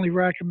strongly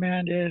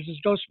recommend is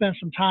go spend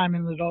some time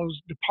in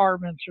those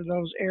departments or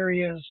those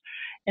areas,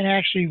 and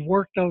actually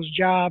work those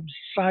jobs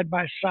side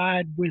by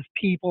side with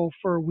people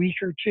for a week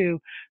or two,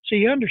 so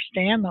you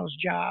understand those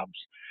jobs.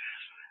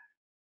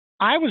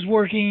 I was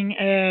working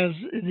as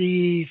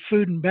the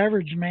food and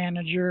beverage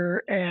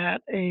manager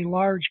at a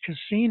large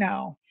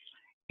casino,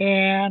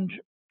 and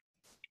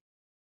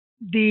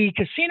the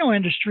casino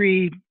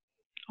industry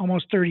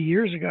almost 30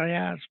 years ago,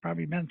 yeah, it's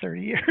probably been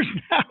 30 years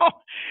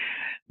now,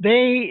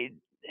 they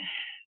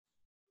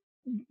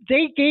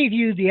they gave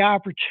you the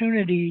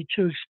opportunity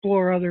to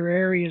explore other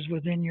areas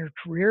within your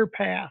career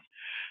path.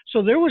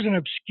 So there was an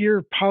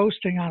obscure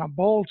posting on a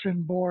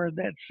bulletin board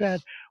that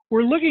said,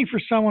 we're looking for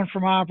someone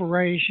from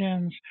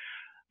operations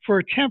for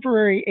a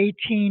temporary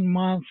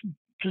 18-month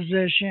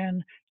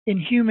position in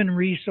human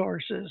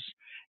resources.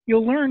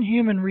 You'll learn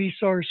human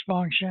resource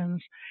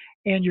functions,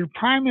 and your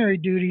primary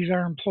duties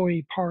are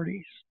employee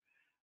parties.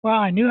 Well,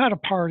 I knew how to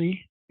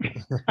party.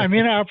 I'm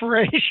in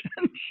operations.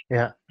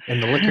 Yeah,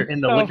 in the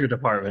So liquor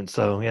department.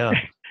 So yeah.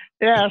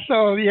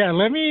 yeah,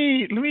 let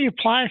me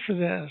apply for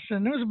this.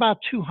 And there was about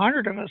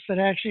 200 of us that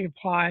actually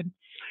applied,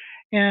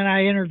 and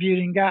I interviewed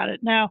and got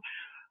it. Now,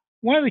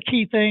 one of the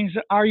key things,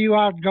 are you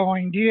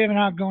outgoing? Do you have an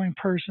outgoing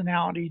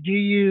personality? Do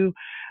you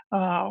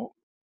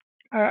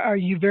are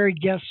you very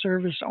guest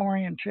service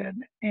oriented?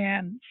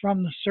 And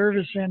from the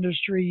service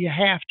industry, you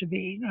have to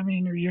be. I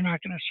mean, or you're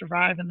not going to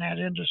survive in that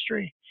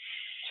industry.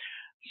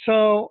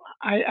 So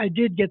I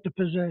did get the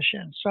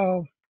position.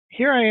 So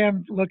here I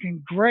am,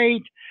 looking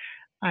great.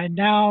 I'm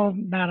now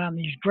not on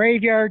these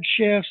graveyard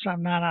shifts.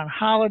 I'm not on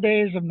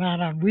holidays. I'm not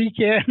on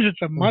weekends.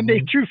 It's a Monday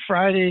Hmm. through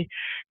Friday,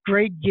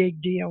 great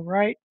gig deal,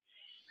 right?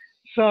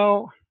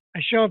 So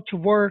I show up to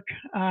work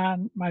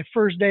on my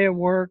first day of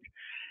work,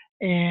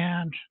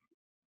 and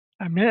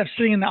I'm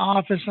sitting in the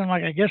office, and I'm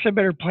like, I guess I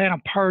better plan a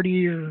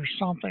party or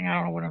something. I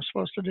don't know what I'm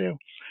supposed to do.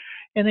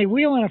 And they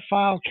wheel in a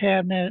file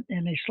cabinet,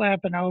 and they slap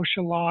an OSHA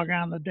log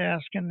on the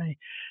desk, and they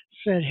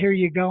said, here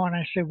you go. And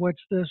I said,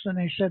 what's this? And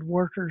they said,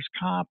 workers'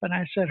 comp. And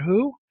I said,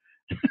 who?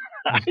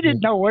 I didn't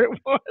know what it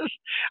was.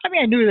 I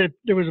mean, I knew that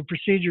there was a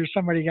procedure,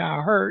 somebody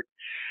got hurt.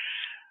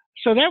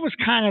 So that was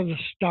kind of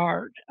the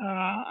start.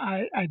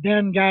 I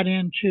then got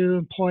into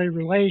employee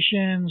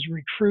relations,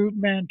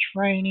 recruitment,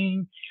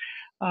 training,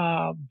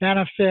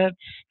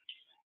 benefits,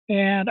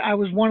 and I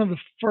was one of the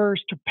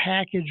first to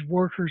package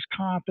workers'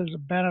 comp as a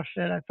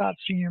benefit. I thought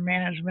senior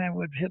management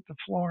would hit the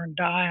floor and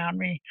die on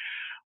me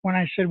when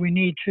I said we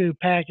need to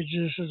package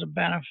this as a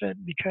benefit,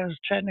 because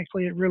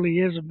technically it really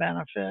is a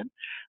benefit.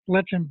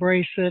 Let's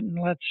embrace it and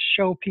let's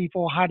show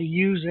people how to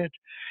use it.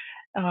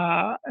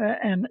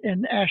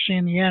 And actually,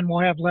 in the end, we'll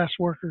have less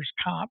workers'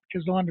 comp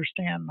because they'll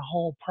understand the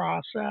whole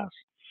process.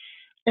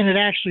 And it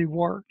actually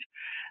worked.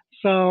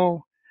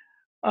 So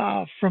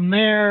from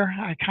there,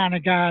 I kind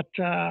of got,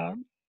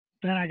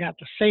 then I got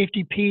the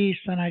safety piece,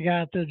 then I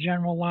got the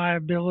general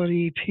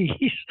liability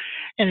piece,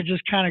 and it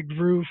just kind of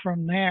grew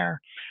from there.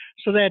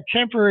 So that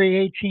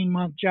temporary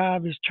 18-month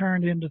job has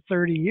turned into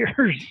 30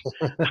 years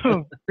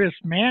of risk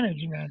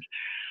management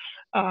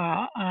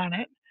on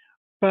it.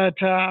 But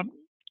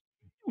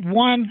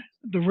one,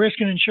 the Risk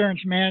and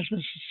Insurance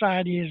Management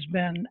Society has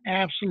been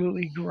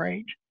absolutely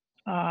great.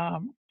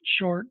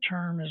 Short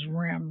term is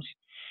RIMS.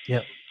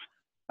 Yep.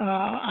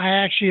 I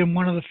actually am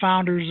one of the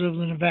founders of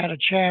the Nevada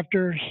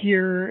chapter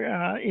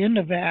here in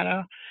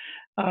Nevada.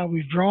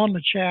 We've grown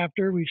the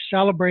chapter. We've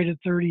celebrated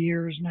 30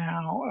 years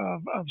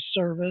now of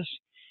service.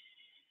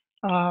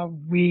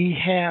 We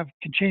have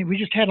continued. We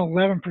just had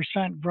 11%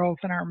 growth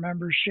in our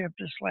membership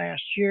this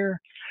last year.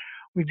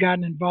 We've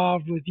gotten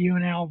involved with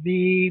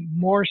UNLV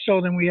more so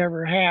than we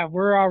ever have.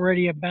 We're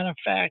already a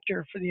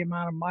benefactor for the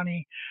amount of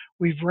money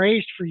we've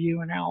raised for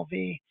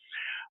UNLV,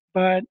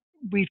 but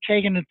we've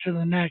taken it to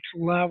the next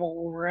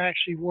level where we're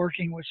actually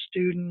working with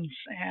students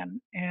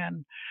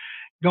and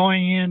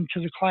going into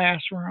the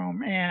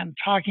classroom and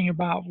talking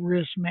about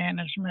risk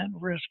management,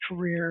 risk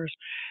careers,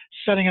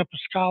 setting up a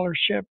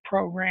scholarship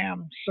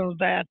program so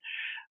that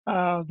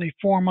they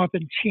form up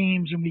in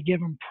teams and we give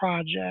them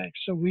projects.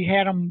 So we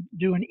had them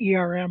do an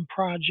ERM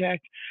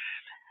project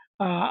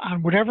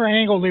on whatever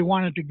angle they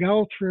wanted to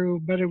go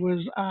through, but it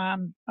was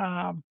on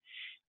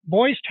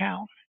Boys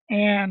Town.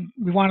 And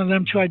we wanted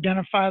them to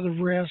identify the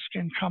risk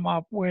and come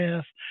up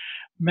with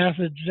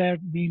methods that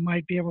we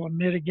might be able to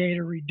mitigate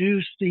or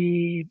reduce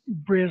the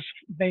risk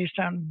based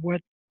on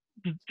what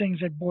the things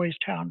that Boys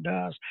Town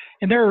does.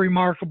 And they're a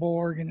remarkable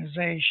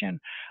organization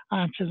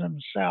unto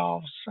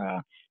themselves.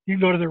 You can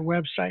go to their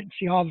website and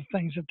see all the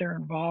things that they're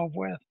involved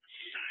with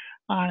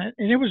on it.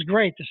 And it was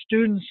great. The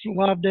students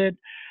loved it.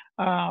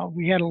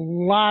 We had a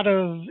lot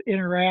of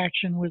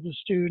interaction with the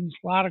students,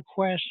 a lot of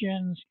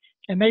questions,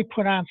 and they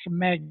put on some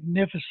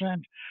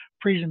magnificent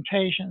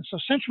presentations. So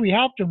since we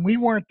helped them, we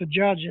weren't the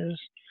judges.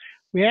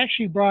 We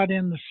actually brought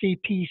in the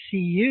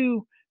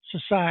CPCU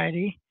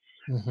Society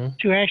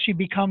to actually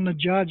become the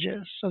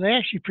judges. So they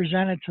actually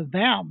presented to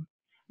them,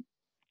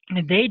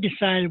 and they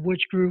decided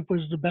which group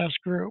was the best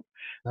group.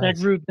 Nice.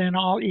 That group then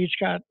each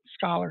got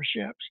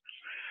scholarships.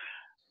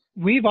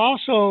 We've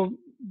also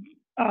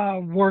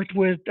worked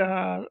with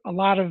a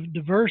lot of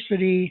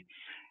diversity,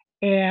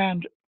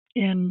 and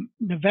in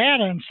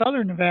Nevada, in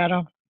Southern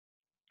Nevada,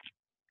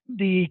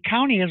 the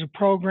county has a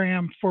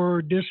program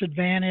for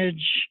disadvantaged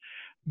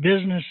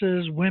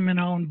businesses,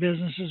 women-owned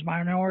businesses,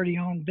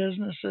 minority-owned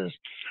businesses,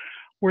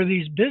 where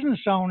these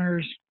business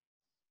owners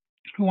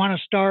who want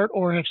to start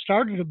or have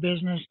started a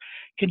business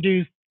can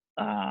do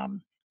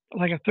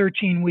like a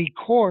 13-week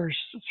course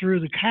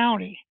through the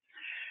county.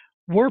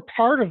 We're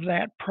part of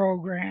that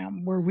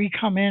program where we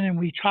come in and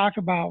we talk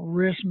about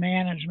risk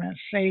management,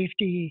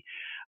 safety,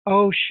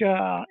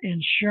 OSHA,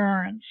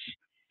 insurance,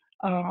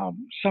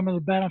 some of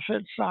the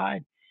benefit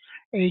side,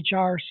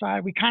 HR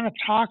side. We kind of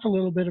talk a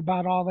little bit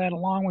about all that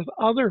along with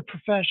other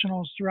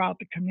professionals throughout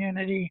the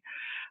community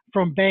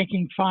from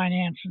banking,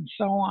 finance, and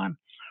so on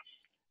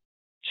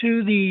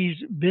to these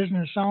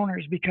business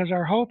owners, because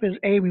our hope is,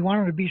 A, we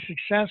want them to be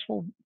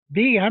successful.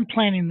 B, I'm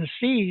planting the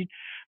seed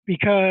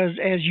because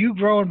as you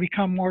grow and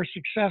become more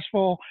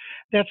successful,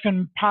 that's going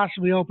to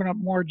possibly open up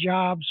more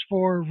jobs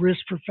for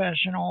risk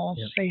professionals,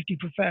 safety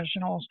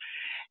professionals.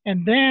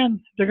 And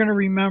then they're going to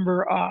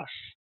remember us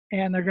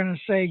and they're going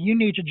to say, you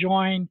need to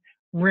join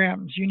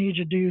RIMS. You need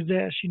to do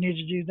this. You need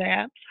to do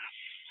that.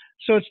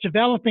 So it's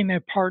developing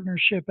that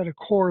partnership at a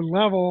core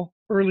level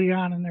early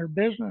on in their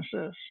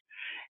businesses.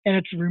 And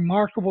it's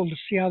remarkable to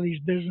see how these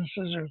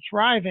businesses are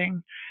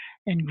thriving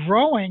and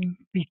growing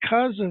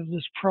because of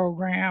this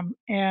program.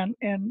 And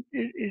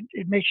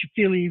it makes you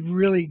feel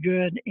really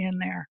good in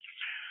there.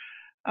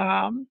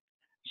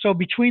 So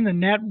between the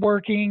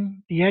networking,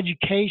 the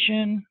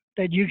education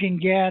that you can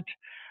get,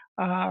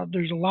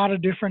 there's a lot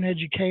of different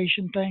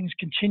education things,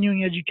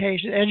 continuing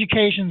education.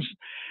 Education's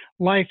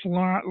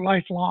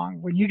lifelong.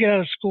 When you get out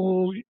of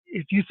school,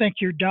 if you think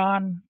you're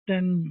done,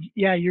 then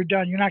yeah, you're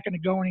done. You're not going to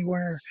go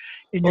anywhere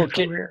in your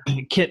career.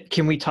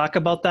 Can we talk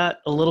about that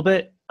a little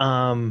bit?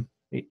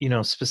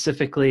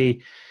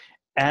 Specifically,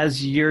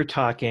 as you're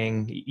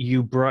talking,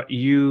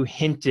 you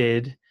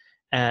hinted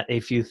at a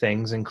few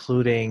things,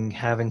 including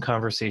having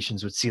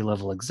conversations with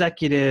C-level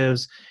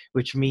executives,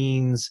 which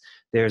means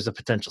there's a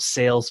potential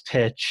sales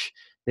pitch.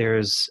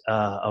 There's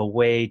a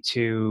way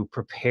to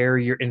prepare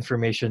your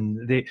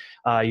information.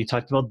 You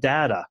talked about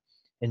data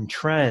and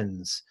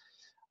trends.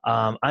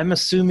 I'm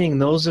assuming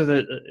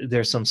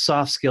there's some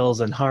soft skills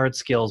and hard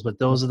skills, but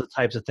those are the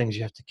types of things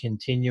you have to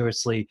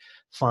continuously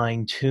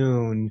fine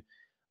tune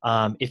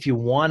if you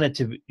wanted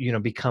to,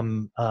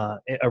 become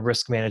a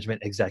risk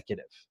management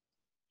executive.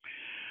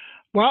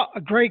 Well,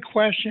 a great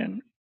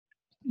question.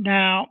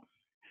 Now,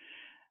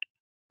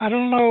 I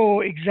don't know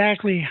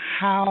exactly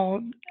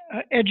how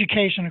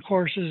education, of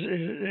course,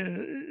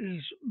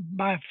 is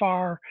by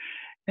far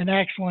an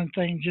excellent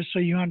thing, just so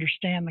you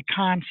understand the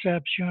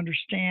concepts, you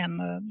understand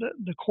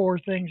the core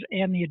things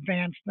and the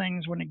advanced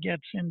things when it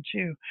gets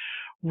into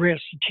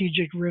risk,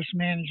 strategic risk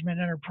management,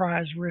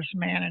 enterprise risk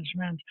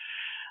management,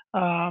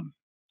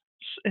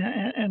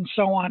 and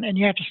so on. And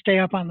you have to stay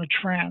up on the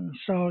trends.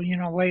 So,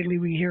 lately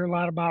we hear a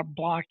lot about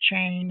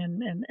blockchain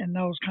and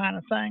those kind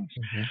of things.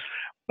 Mm-hmm.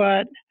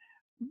 But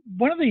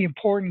one of the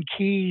important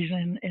keys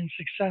in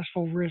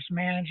successful risk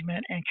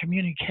management and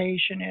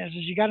communication is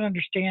you got to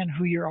understand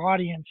who your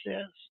audience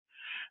is.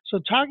 So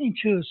talking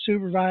to a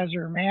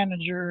supervisor or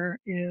manager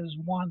is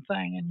one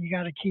thing, and you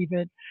got to keep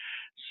it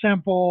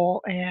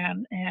simple,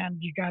 and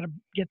you got to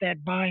get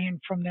that buy-in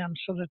from them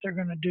so that they're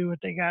going to do what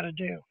they got to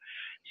do.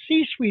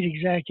 C-suite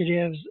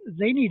executives,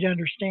 they need to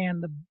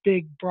understand the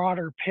big,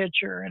 broader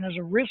picture. And as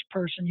a risk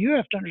person, you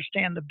have to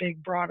understand the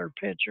big, broader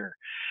picture.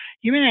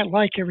 You may not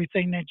like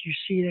everything that you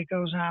see that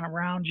goes on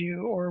around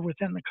you or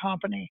within the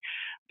company,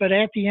 but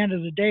at the end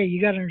of the day,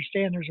 you got to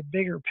understand there's a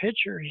bigger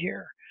picture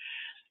here.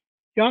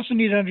 You also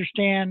need to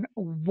understand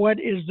what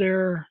is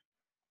their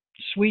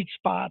sweet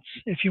spots,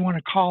 if you want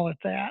to call it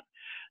that.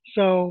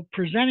 So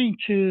presenting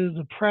to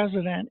the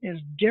president is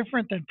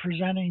different than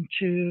presenting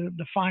to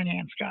the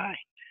finance guy.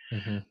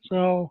 Mm-hmm.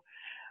 So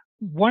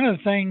one of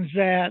the things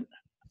that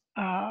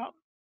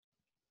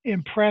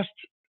impressed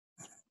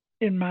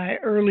in my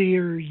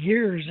earlier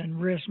years in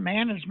risk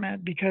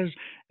management, because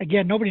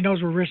again, nobody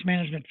knows where risk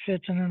management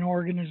fits in an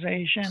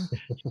organization.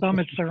 Some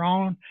it's their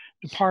own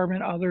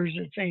department, others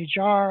it's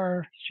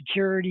HR,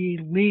 security,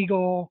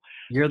 legal,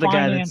 You're the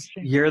guy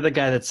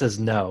that says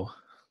no.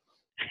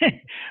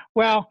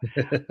 Well,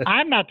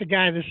 I'm not the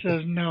guy that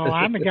says no.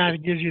 I'm the guy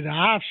that gives you the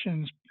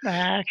options,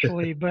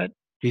 actually. But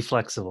be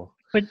flexible.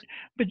 But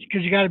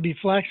because you got to be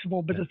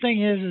flexible. But the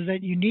thing is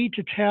that you need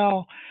to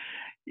tell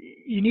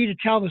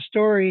the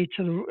story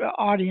to the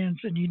audience,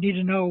 and you need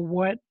to know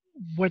what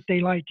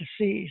they like to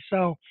see.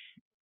 So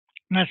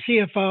my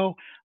CFO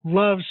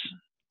loves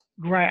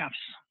graphs.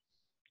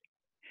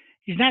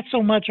 He's not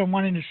so much on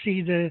wanting to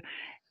see the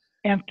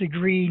nth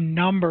degree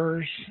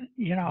numbers,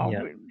 see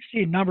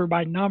a number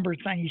by number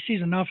thing. He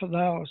sees enough of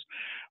those.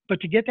 But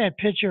to get that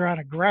picture on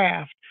a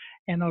graph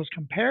and those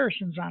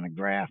comparisons on a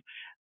graph,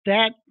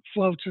 that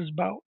floats his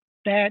boat.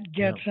 That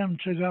gets him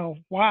to go,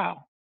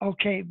 wow,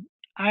 okay,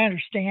 I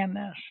understand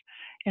this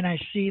and I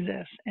see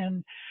this.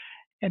 And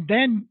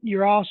then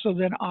you're also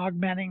then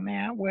augmenting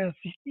that with,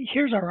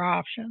 here's our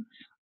options.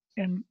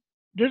 And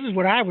this is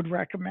what I would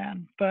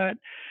recommend, but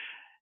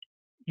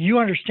you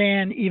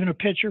understand even a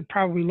picture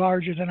probably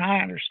larger than I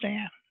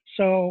understand.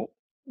 So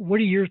what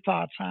are your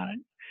thoughts on it?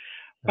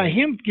 By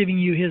him giving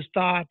you his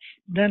thoughts,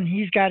 then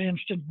he's got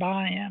instant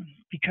buy-in,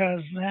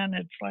 because then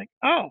it's like,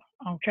 oh,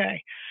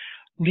 okay.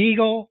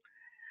 Legal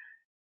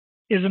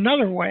is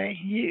another way.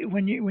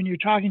 When you're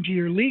talking to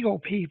your legal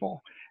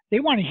people, they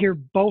want to hear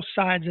both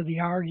sides of the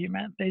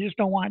argument. They just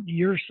don't want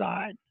your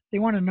side. They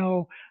want to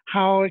know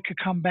how it could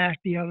come back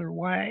the other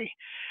way.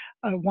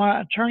 One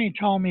attorney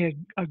told me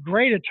a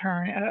great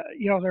attorney,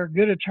 there are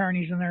good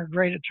attorneys and there are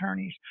great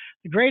attorneys.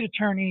 The great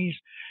attorneys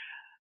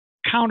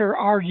counter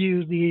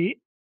argue the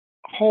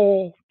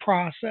whole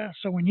process.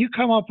 So when you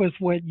come up with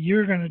what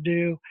you're going to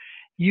do,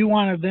 you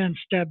want to then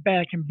step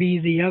back and be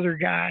the other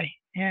guy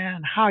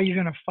and how you're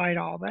going to fight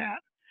all that.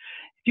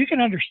 If you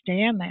can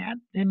understand that,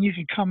 then you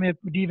can come up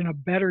with even a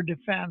better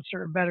defense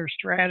or a better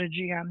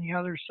strategy on the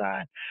other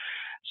side.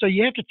 So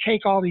you have to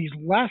take all these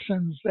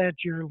lessons that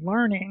you're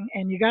learning,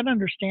 and you got to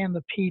understand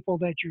the people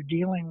that you're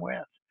dealing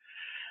with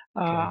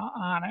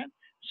on it.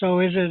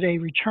 So is it a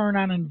return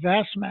on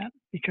investment?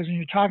 Because when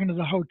you're talking to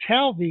the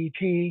hotel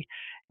VP,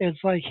 it's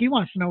like he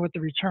wants to know what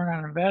the return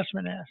on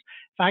investment is.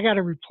 If I got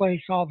to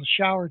replace all the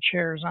shower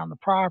chairs on the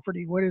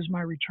property, what is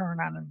my return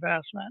on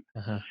investment?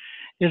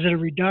 Is it a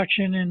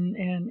reduction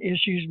in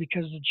issues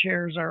because the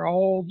chairs are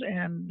old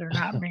and they're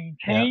not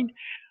maintained?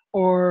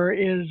 Or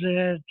is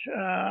it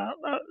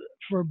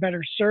for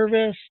better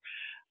service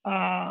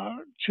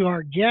to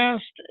our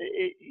guest?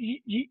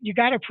 You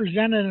got to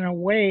present it in a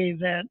way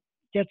that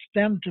gets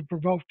them to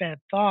provoke that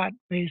thought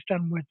based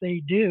on what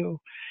they do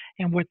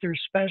and what they're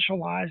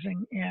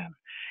specializing in.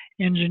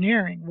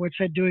 Engineering, what's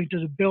that doing to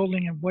the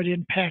building, and what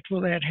impact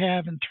will that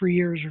have in 3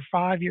 years or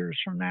 5 years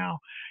from now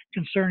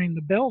concerning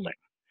the building?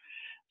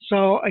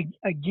 So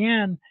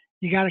again,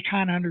 you got to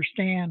kind of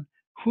understand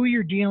who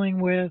you're dealing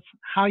with,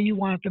 how you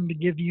want them to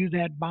give you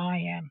that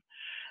buy-in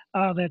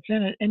that's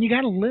in it. And you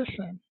got to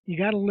listen. You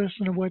got to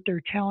listen to what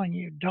they're telling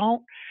you.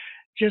 Don't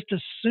just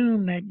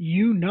assume that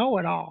you know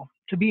it all.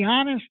 To be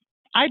honest,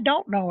 I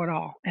don't know it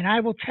all. And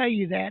I will tell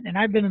you that. And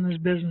I've been in this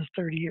business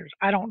 30 years.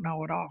 I don't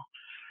know it all.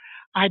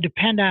 I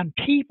depend on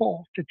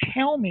people to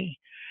tell me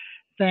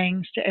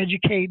things, to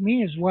educate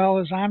me, as well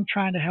as I'm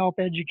trying to help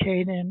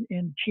educate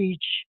and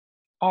teach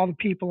all the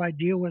people I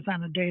deal with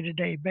on a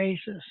day-to-day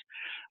basis.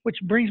 Which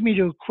brings me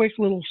to a quick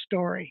little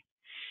story.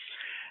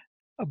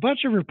 A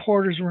bunch of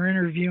reporters were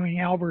interviewing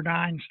Albert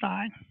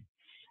Einstein.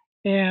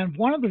 And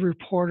one of the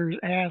reporters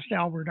asked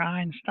Albert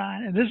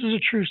Einstein, and this is a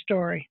true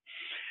story.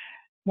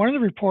 One of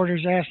the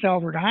reporters asked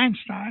Albert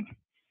Einstein,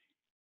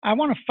 I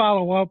want to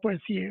follow up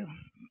with you.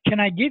 Can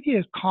I give you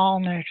a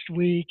call next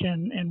week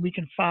and we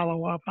can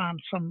follow up on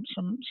some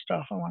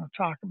stuff I want to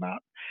talk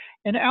about?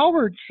 And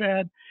Albert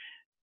said,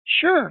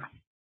 sure,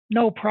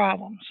 no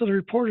problem. So the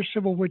reporter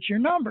said, well, what's your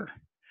number?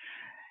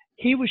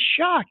 He was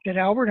shocked that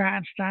Albert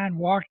Einstein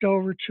walked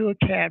over to a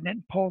cabinet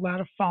and pulled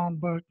out a phone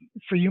book.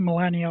 For you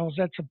millennials,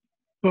 that's a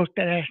book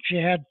that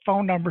actually had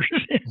phone numbers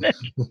in it.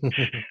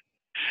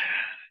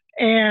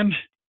 And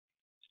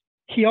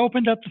he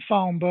opened up the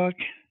phone book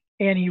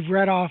and he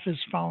read off his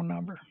phone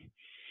number.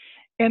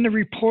 And the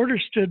reporter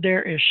stood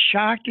there as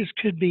shocked as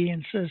could be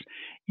and says,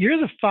 "You're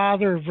the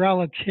father of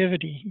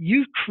relativity.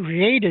 You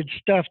created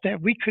stuff that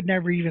we could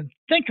never even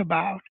think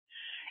about,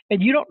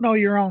 and you don't know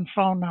your own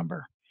phone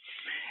number."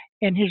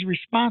 And his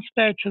response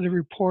back to the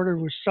reporter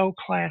was so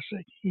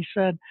classic. He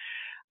said,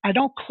 "I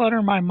don't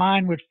clutter my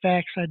mind with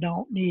facts I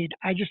don't need.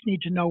 I just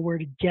need to know where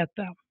to get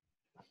them."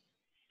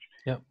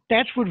 Yep.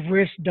 That's what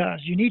risk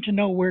does. You need to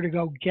know where to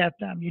go get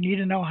them. You need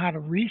to know how to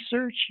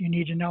research. You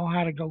need to know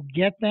how to go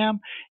get them.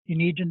 You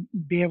need to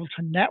be able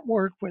to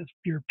network with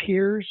your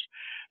peers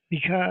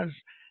because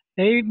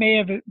they may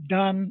have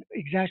done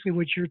exactly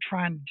what you're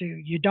trying to do.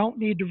 You don't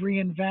need to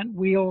reinvent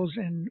wheels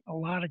in a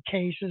lot of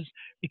cases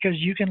because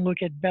you can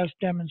look at best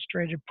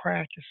demonstrated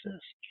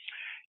practices.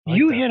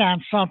 You hit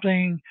on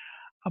something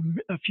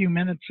a few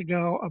minutes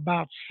ago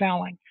about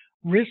selling.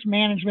 Risk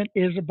management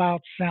is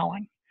about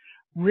selling.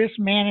 Risk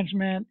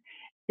management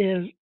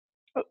is,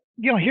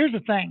 here's the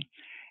thing,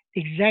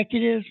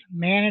 executives,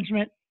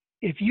 management,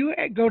 if you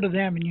go to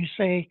them and you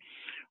say,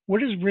 what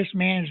does risk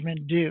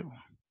management do?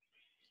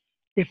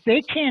 If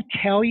they can't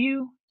tell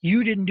you,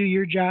 you didn't do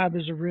your job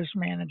as a risk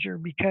manager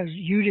because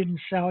you didn't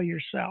sell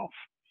yourself.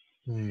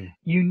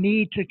 You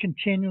need to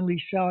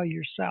continually sell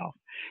yourself.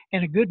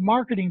 And a good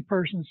marketing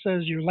person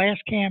says your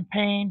last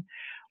campaign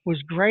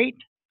was great,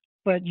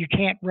 but you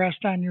can't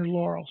rest on your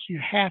laurels. You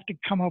have to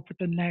come up with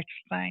the next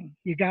thing.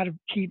 You got to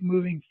keep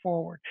moving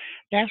forward.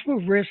 That's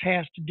what risk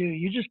has to do.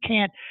 You just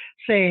can't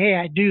say, hey,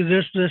 I do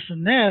this, this,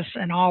 and this,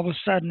 and all of a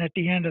sudden at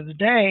the end of the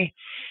day,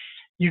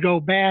 you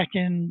go back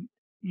and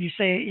you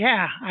say,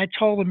 yeah, I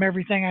told them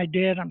everything I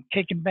did. I'm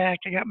kicking back.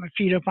 I got my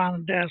feet up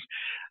on the desk.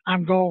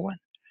 I'm going.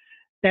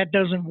 That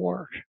doesn't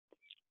work.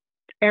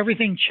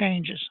 Everything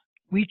changes.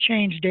 We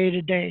change day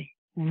to day.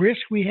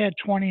 Risks we had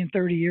 20 and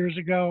 30 years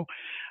ago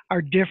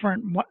are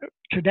different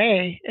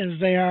today as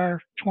they are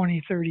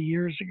 20, 30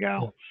 years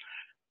ago.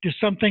 Do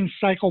some things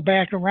cycle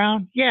back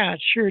around? Yeah,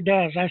 it sure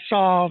does. I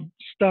saw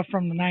stuff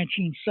from the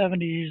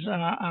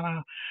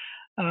 1970s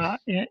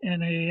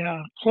in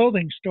a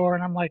clothing store,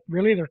 and I'm like,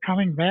 really? They're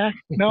coming back?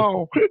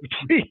 No,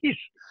 please.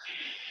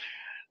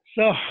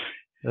 So,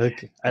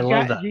 okay, I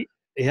love that.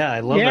 Yeah,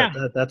 I love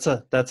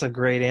that. That's a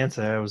great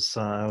answer. I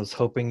was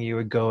hoping you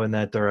would go in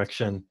that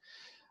direction.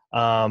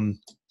 Out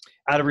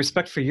of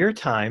respect for your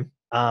time,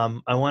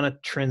 I want to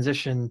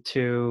transition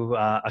to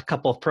a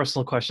couple of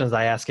personal questions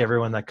I ask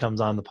everyone that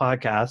comes on the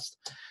podcast.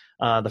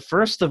 The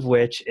first of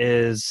which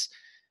is,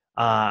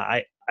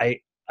 I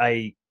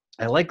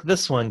like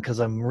this one because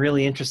I'm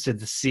really interested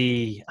to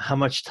see how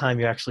much time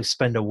you actually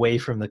spend away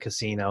from the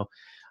casino.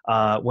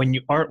 When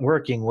you aren't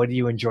working, what do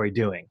you enjoy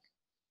doing?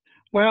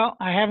 Well,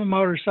 I have a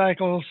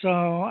motorcycle, so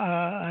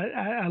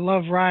I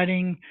love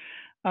riding.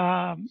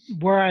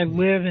 Where I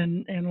live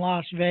in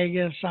Las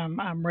Vegas,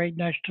 I'm right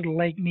next to the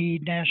Lake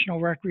Mead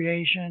National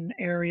Recreation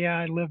Area.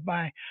 I live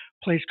by a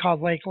place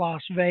called Lake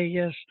Las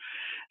Vegas,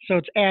 so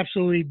it's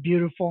absolutely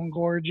beautiful and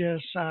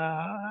gorgeous.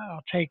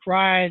 I'll take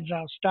rides,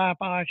 I'll stop,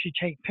 I'll actually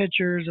take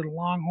pictures of the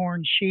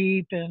longhorn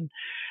sheep and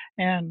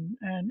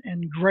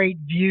great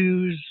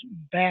views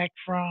back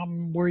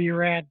from where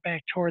you're at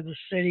back toward the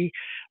city.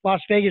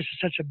 Las Vegas is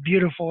such a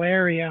beautiful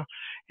area.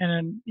 And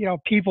then,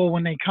 people,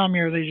 when they come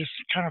here, they just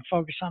kind of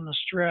focus on the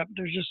Strip.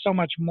 There's just so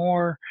much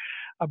more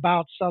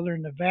about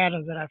Southern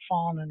Nevada that I've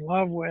fallen in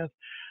love with.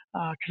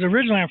 Because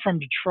originally I'm from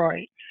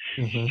Detroit.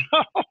 Mm-hmm.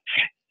 So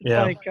it's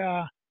like,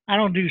 I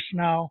don't do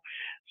snow.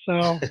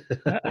 So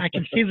I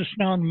can see the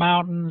snow in the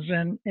mountains.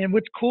 And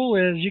what's cool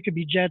is you could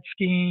be jet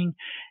skiing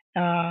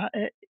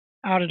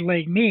out at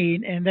Lake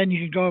Mead, and then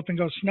you can go up and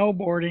go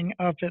snowboarding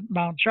up at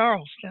Mount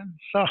Charleston.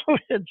 So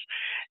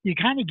you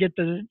kind of get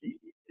the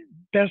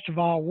best of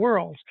all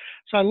worlds.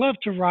 So I love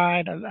to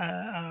ride,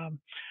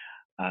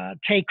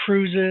 take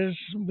cruises.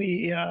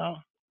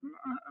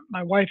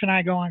 My wife and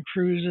I go on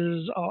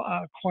cruises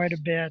quite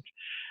a bit.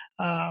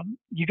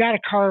 You got to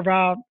carve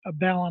out a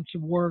balance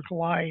of work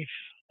life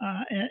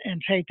and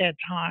take that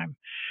time.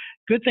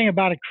 Good thing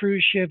about a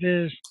cruise ship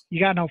is you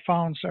got no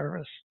phone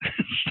service,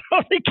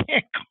 so they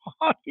can't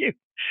call you.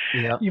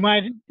 Yeah. You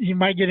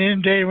might get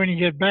inundated when you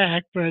get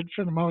back, but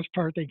for the most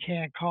part, they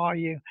can't call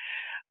you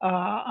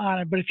on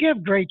it. But if you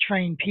have great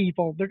trained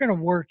people, they're going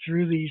to work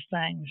through these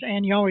things,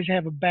 and you always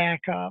have a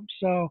backup.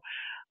 So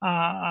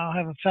I'll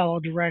have a fellow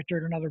director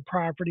at another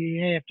property.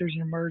 Hey, if there's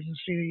an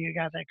emergency, you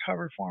got that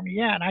covered for me.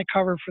 Yeah, and I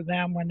cover for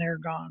them when they're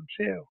gone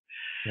too.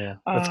 Yeah,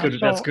 that's good.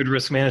 That's good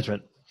risk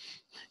management.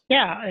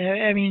 Yeah,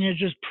 I mean, it's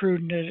just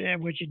prudent at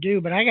what you do.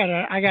 But I got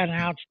an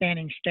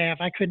outstanding staff.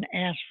 I couldn't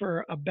ask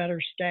for a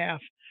better staff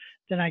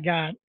than I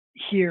got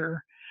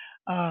here.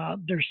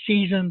 They're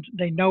seasoned.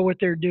 They know what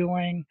they're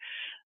doing.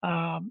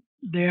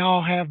 They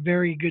all have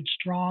very good,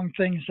 strong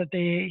things that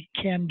they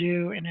can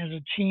do, and as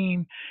a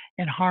team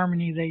in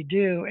harmony, they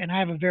do. And I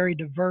have a very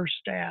diverse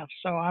staff,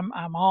 so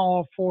I'm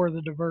all for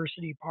the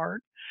diversity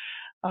part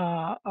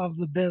of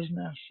the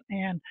business.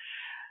 And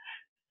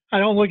I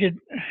don't look at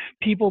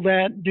people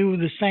that do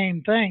the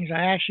same things.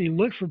 I actually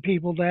look for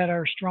people that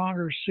are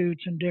stronger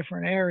suits in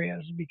different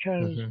areas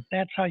because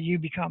that's how you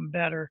become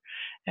better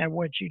at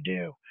what you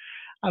do.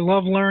 I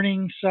love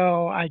learning.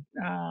 So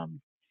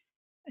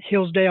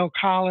Hillsdale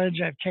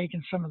College, I've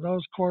taken some of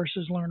those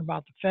courses, learned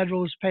about the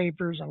Federalist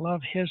Papers. I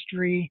love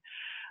history,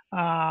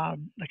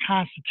 the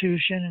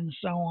Constitution, and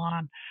so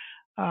on.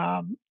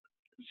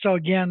 So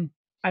again,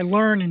 I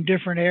learn in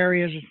different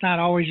areas. It's not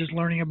always just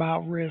learning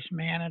about risk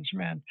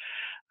management,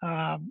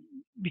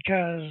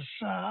 because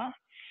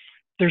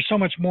there's so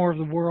much more of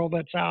the world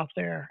that's out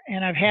there.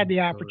 And I've had the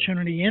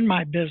opportunity in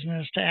my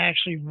business to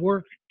actually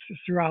work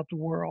throughout the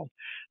world.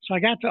 So I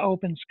got to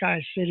open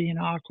Sky City in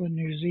Auckland,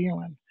 New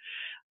Zealand,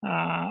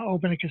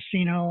 opened a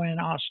casino in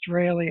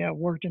Australia,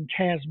 worked in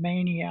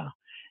Tasmania.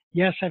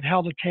 Yes, I've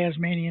held a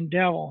Tasmanian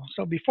devil.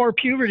 So before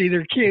puberty,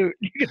 they're cute.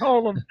 You can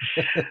hold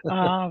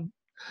them.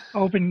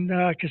 Opened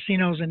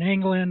casinos in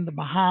England, the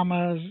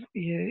Bahamas,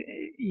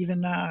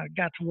 even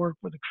got to work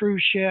with a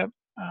cruise ship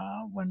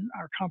when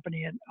our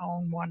company had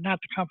owned one, not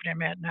the company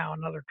I'm at now,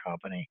 another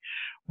company,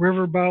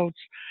 riverboats,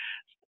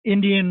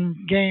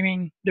 Indian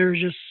gaming. There's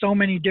just so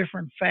many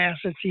different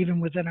facets,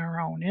 even within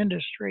our own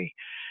industry.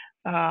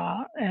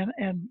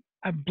 And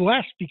I'm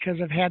blessed because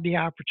I've had the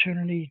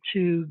opportunity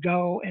to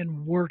go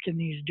and work in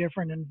these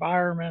different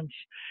environments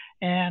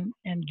and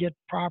get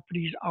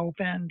properties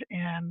opened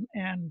and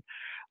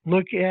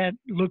look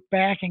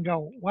back and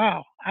go,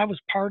 wow, I was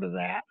part of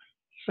that.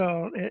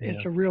 So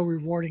it's a real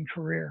rewarding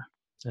career.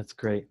 That's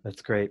great.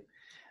 That's great.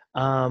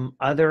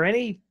 Are there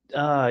any,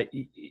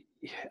 I'm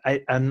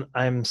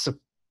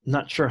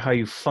not sure how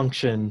you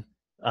function,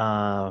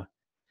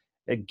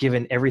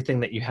 given everything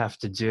that you have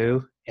to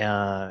do.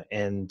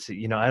 And,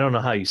 I don't know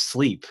how you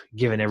sleep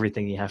given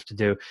everything you have to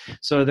do.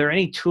 So are there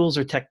any tools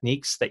or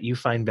techniques that you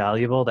find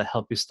valuable that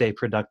help you stay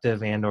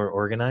productive and or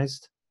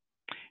organized?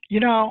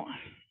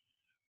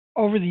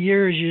 Over the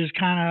years, you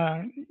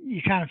kind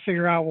of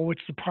figure out, well,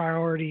 what's the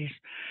priorities.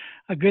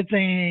 A good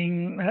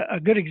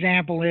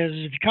example is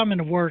if you come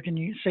into work and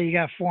you say you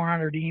got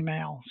 400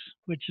 emails,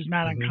 which is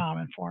not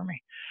uncommon for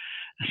me.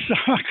 So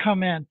I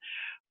come in.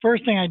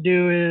 First thing I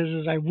do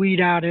is I weed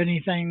out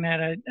anything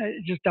that I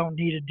just don't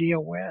need to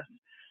deal with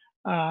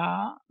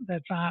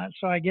that's on it.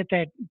 So I get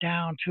that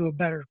down to a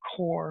better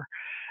core.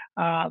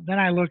 Then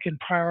I look and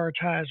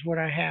prioritize what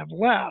I have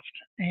left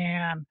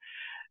and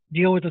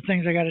deal with the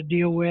things I got to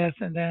deal with,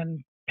 and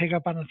then pick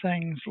up on the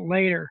things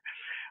later.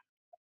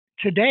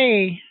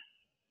 Today,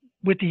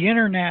 with the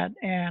internet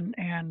and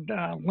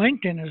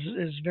LinkedIn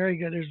is very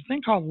good. There's a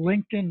thing called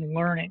LinkedIn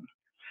Learning,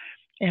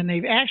 and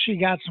they've actually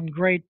got some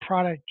great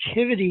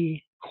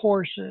productivity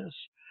courses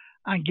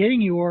on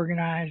getting you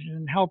organized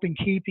and helping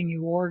keeping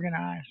you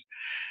organized.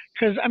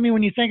 Because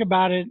when you think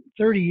about it,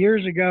 30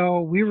 years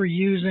ago we were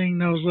using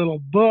those little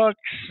books,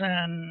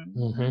 and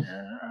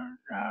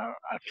I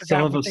forgot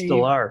some of us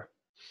still are.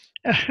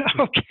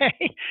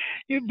 Okay,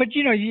 but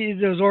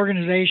those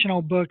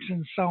organizational books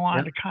and so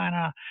on to kind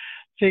of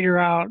figure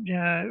out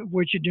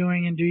what you're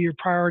doing and do your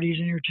priorities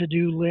and your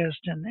to-do list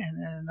and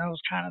those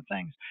kind of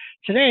things.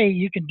 Today,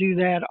 you can do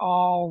that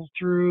all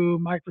through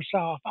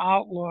Microsoft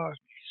Outlook,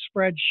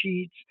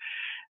 spreadsheets,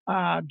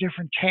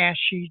 different task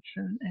sheets,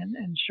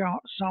 and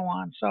so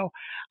on. So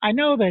I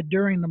know that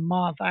during the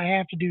month, I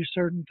have to do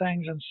certain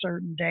things on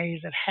certain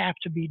days that have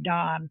to be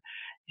done.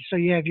 So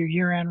you have your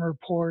year-end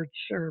reports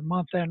or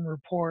month-end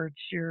reports.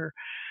 You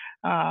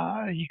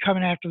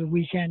coming after the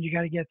weekend, you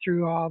got to get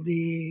through all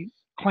the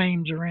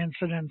claims or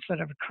incidents that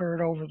have occurred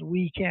over the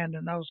weekend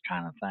and those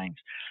kind of things.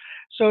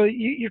 So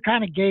you're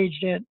kind of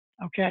gauged at,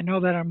 okay, I know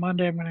that on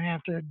Monday I'm going to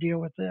have to deal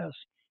with this.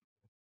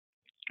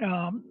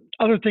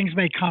 Other things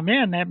may come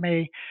in that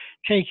may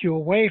take you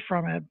away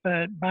from it,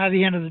 but by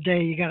the end of the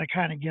day, you got to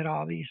kind of get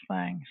all these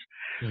things.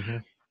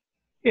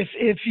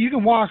 If you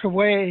can walk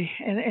away,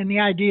 and the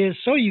idea is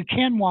so you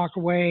can walk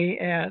away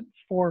at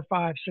 4,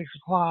 5, 6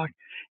 o'clock,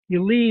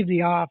 you leave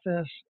the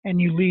office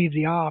and you leave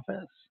the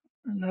office.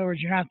 In other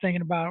words, you're not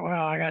thinking about,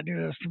 well, I got to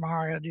do this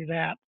tomorrow, I got to do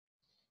that.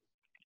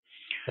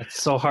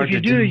 That's so hard to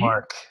do,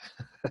 Mark.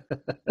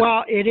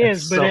 Well, it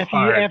is, but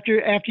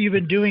after you've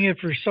been doing it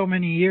for so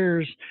many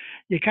years,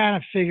 you kind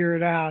of figure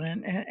it out,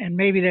 and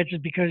maybe that's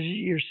just because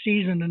you're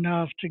seasoned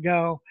enough to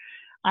go,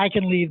 I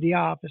can leave the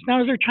office. Now,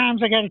 is there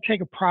times I got to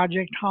take a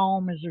project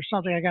home? Is there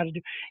something I got to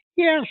do?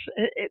 Yes,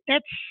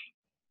 that's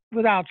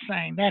without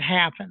saying, that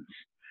happens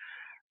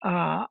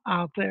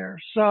out there.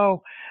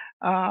 So,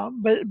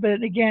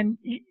 but again,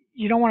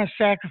 you don't want to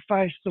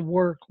sacrifice the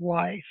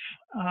work-life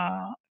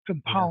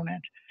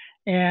component.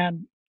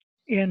 And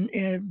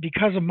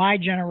because of my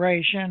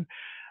generation,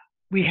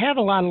 we have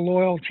a lot of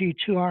loyalty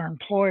to our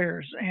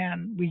employers,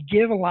 and we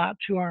give a lot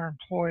to our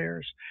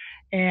employers.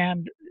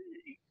 And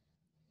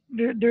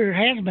there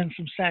has been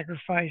some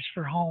sacrifice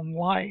for home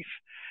life.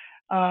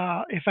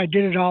 If I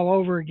did it all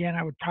over again,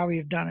 I would probably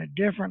have done it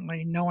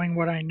differently, knowing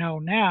what I know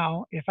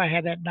now, if I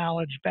had that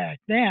knowledge back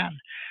then.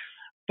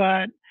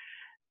 But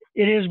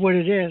it is what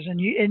it is,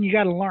 and you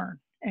got to learn.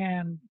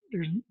 And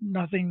there's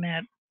nothing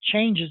that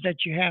changes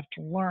that you have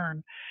to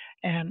learn.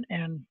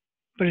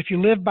 But if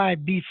you live by,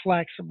 be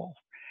flexible.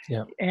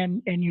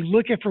 And you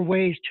look for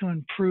ways to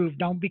improve.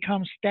 Don't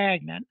become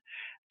stagnant,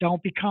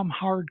 Don't become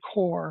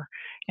hardcore,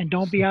 and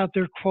don't be out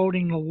there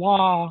quoting the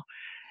law.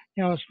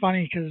 You know, it's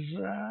funny because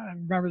I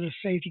remember the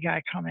safety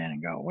guy come in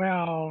and go,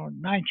 well,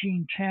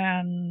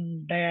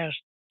 1910-20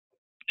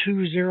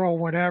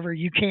 whatever,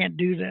 you can't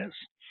do this.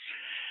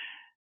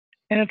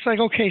 And it's like,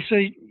 okay, so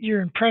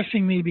you're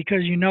impressing me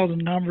because you know the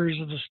numbers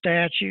of the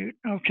statute.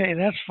 Okay,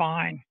 that's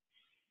fine.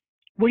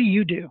 What do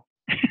you do?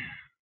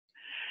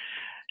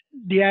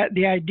 The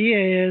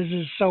idea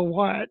is so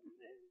what?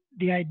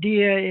 The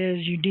idea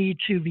is you need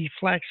to be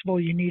flexible.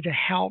 You need to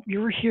help.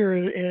 You're here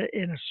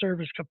in a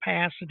service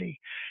capacity.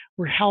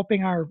 We're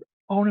helping our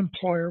own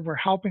employer. We're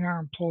helping our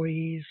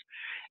employees.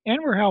 And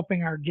we're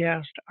helping our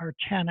guests, our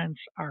tenants,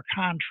 our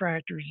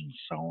contractors, and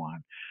so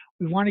on.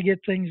 We want to get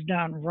things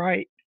done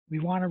right. We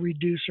want to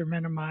reduce or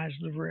minimize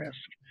the risk.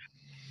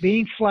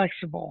 Being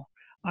flexible,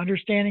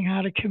 understanding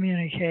how to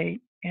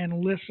communicate,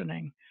 and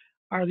listening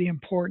are the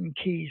important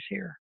keys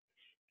here.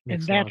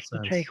 Makes And a lot that's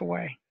of the sense.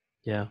 takeaway.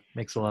 Yeah,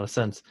 makes a lot of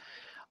sense.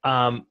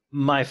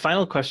 My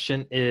final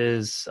question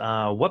is,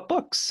 what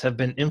books have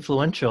been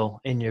influential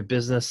in your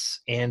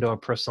business and or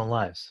personal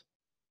lives?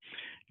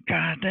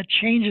 God, that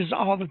changes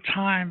all the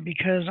time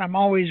because I'm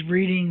always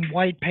reading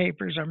white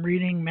papers, I'm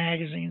reading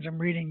magazines, I'm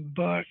reading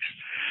books.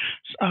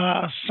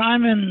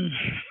 Simon,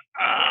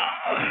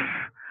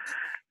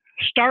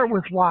 Start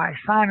With Why.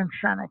 Simon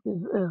Sinek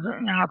is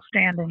an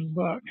outstanding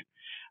book.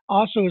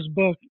 Also, his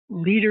book,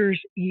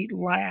 Leaders Eat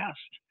Last,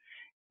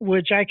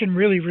 which I can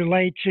really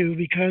relate to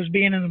because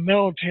being in the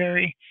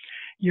military,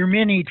 your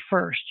men eat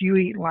first, you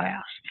eat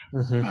last.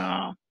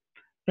 Mm-hmm.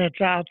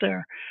 That's out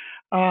there.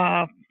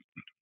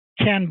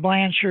 Ken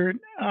Blanchard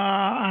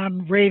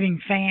on Raving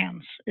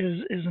Fans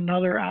is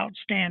another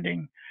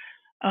outstanding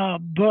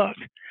book.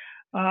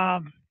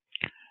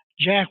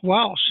 Jack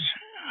Welch,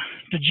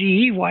 The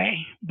GE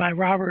Way by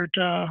Robert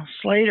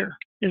Slater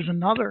is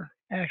another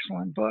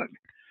excellent book.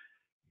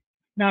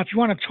 Now, if you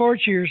want to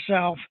torture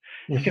yourself,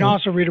 you can Mm-hmm.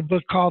 also read a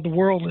book called The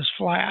World is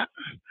Flat.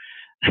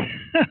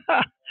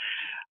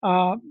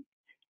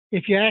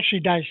 If you actually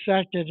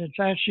dissect it, it's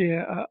actually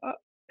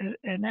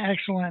an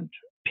excellent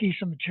piece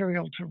of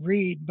material to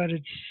read, but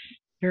it's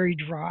very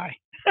dry.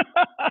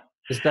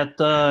 Is that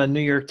the New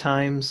York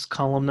Times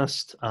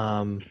columnist,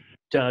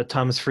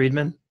 Thomas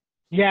Friedman?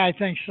 Yeah, I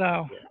think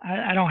so.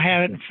 Yeah. I don't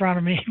have it in front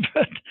of me,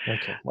 but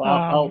Okay.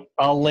 Well,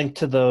 I'll link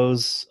to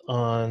those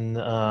on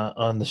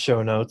the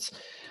show notes.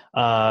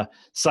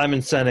 Simon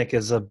Sinek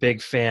is a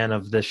big fan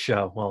of this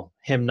show. Well,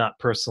 him not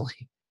personally.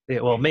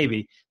 Well,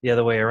 maybe the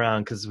other way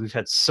around because we've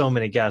had so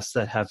many guests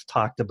that have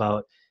talked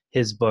about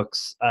his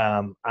books.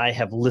 I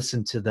have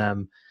listened to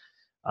them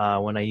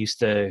when I used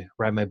to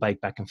ride my bike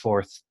back and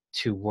forth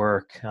to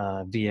work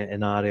via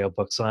an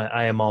audiobook. So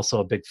I am also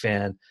a big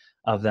fan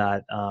of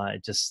that.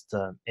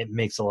 It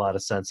makes a lot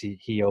of sense.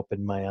 He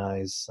opened my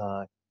eyes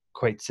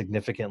quite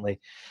significantly.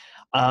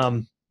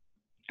 a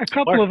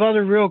couple Mark, of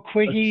other real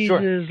quickies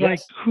sure, is like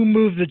yes, Who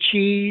Moved the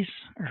Cheese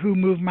or Who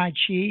Moved My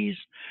Cheese.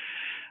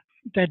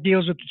 That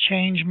deals with the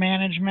change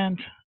management.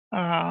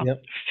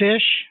 yep.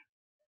 Fish.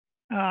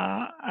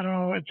 I don't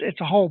know.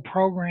 It's a whole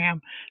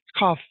program. It's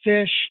called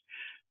Fish,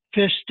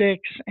 Fish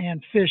Sticks,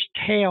 and Fish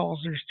Tails.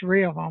 There's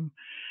three of them.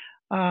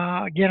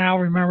 Again, I'll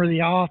remember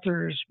the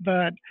authors,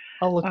 but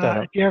I'll look that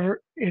up.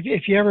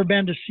 if you ever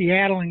been to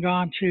Seattle and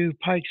gone to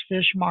Pike's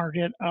Fish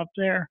Market up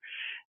there,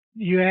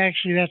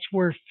 that's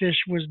where fish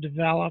was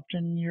developed,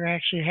 and you're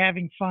actually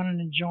having fun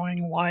and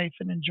enjoying life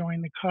and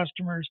enjoying the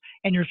customers,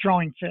 and you're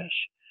throwing fish.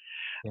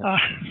 Yeah.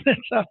 That's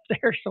up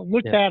there, so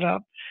look Yeah. that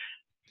up.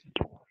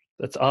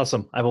 That's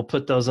awesome. I will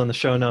put those on the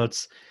show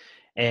notes.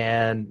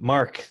 And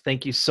Mark,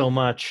 thank you so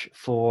much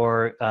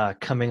for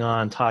coming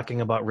on,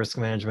 talking about risk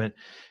management,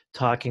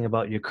 talking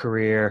about your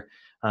career.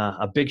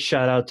 A big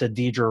shout out to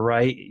Deidre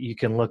Wright. You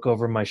can look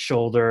over my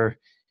shoulder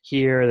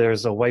here.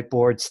 There's a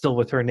whiteboard still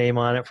with her name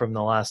on it from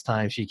the last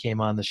time she came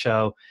on the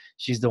show.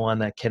 She's the one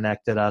that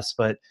connected us.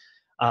 But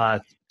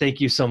thank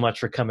you so much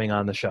for coming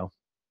on the show.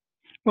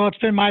 Well, it's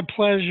been my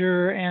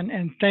pleasure,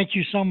 and thank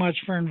you so much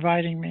for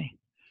inviting me.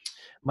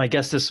 My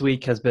guest this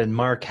week has been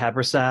Mark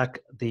Habersack,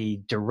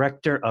 the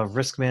Director of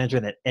Risk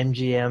Management at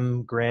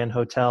MGM Grand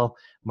Hotel.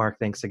 Mark,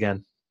 thanks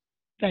again.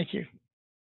 Thank you.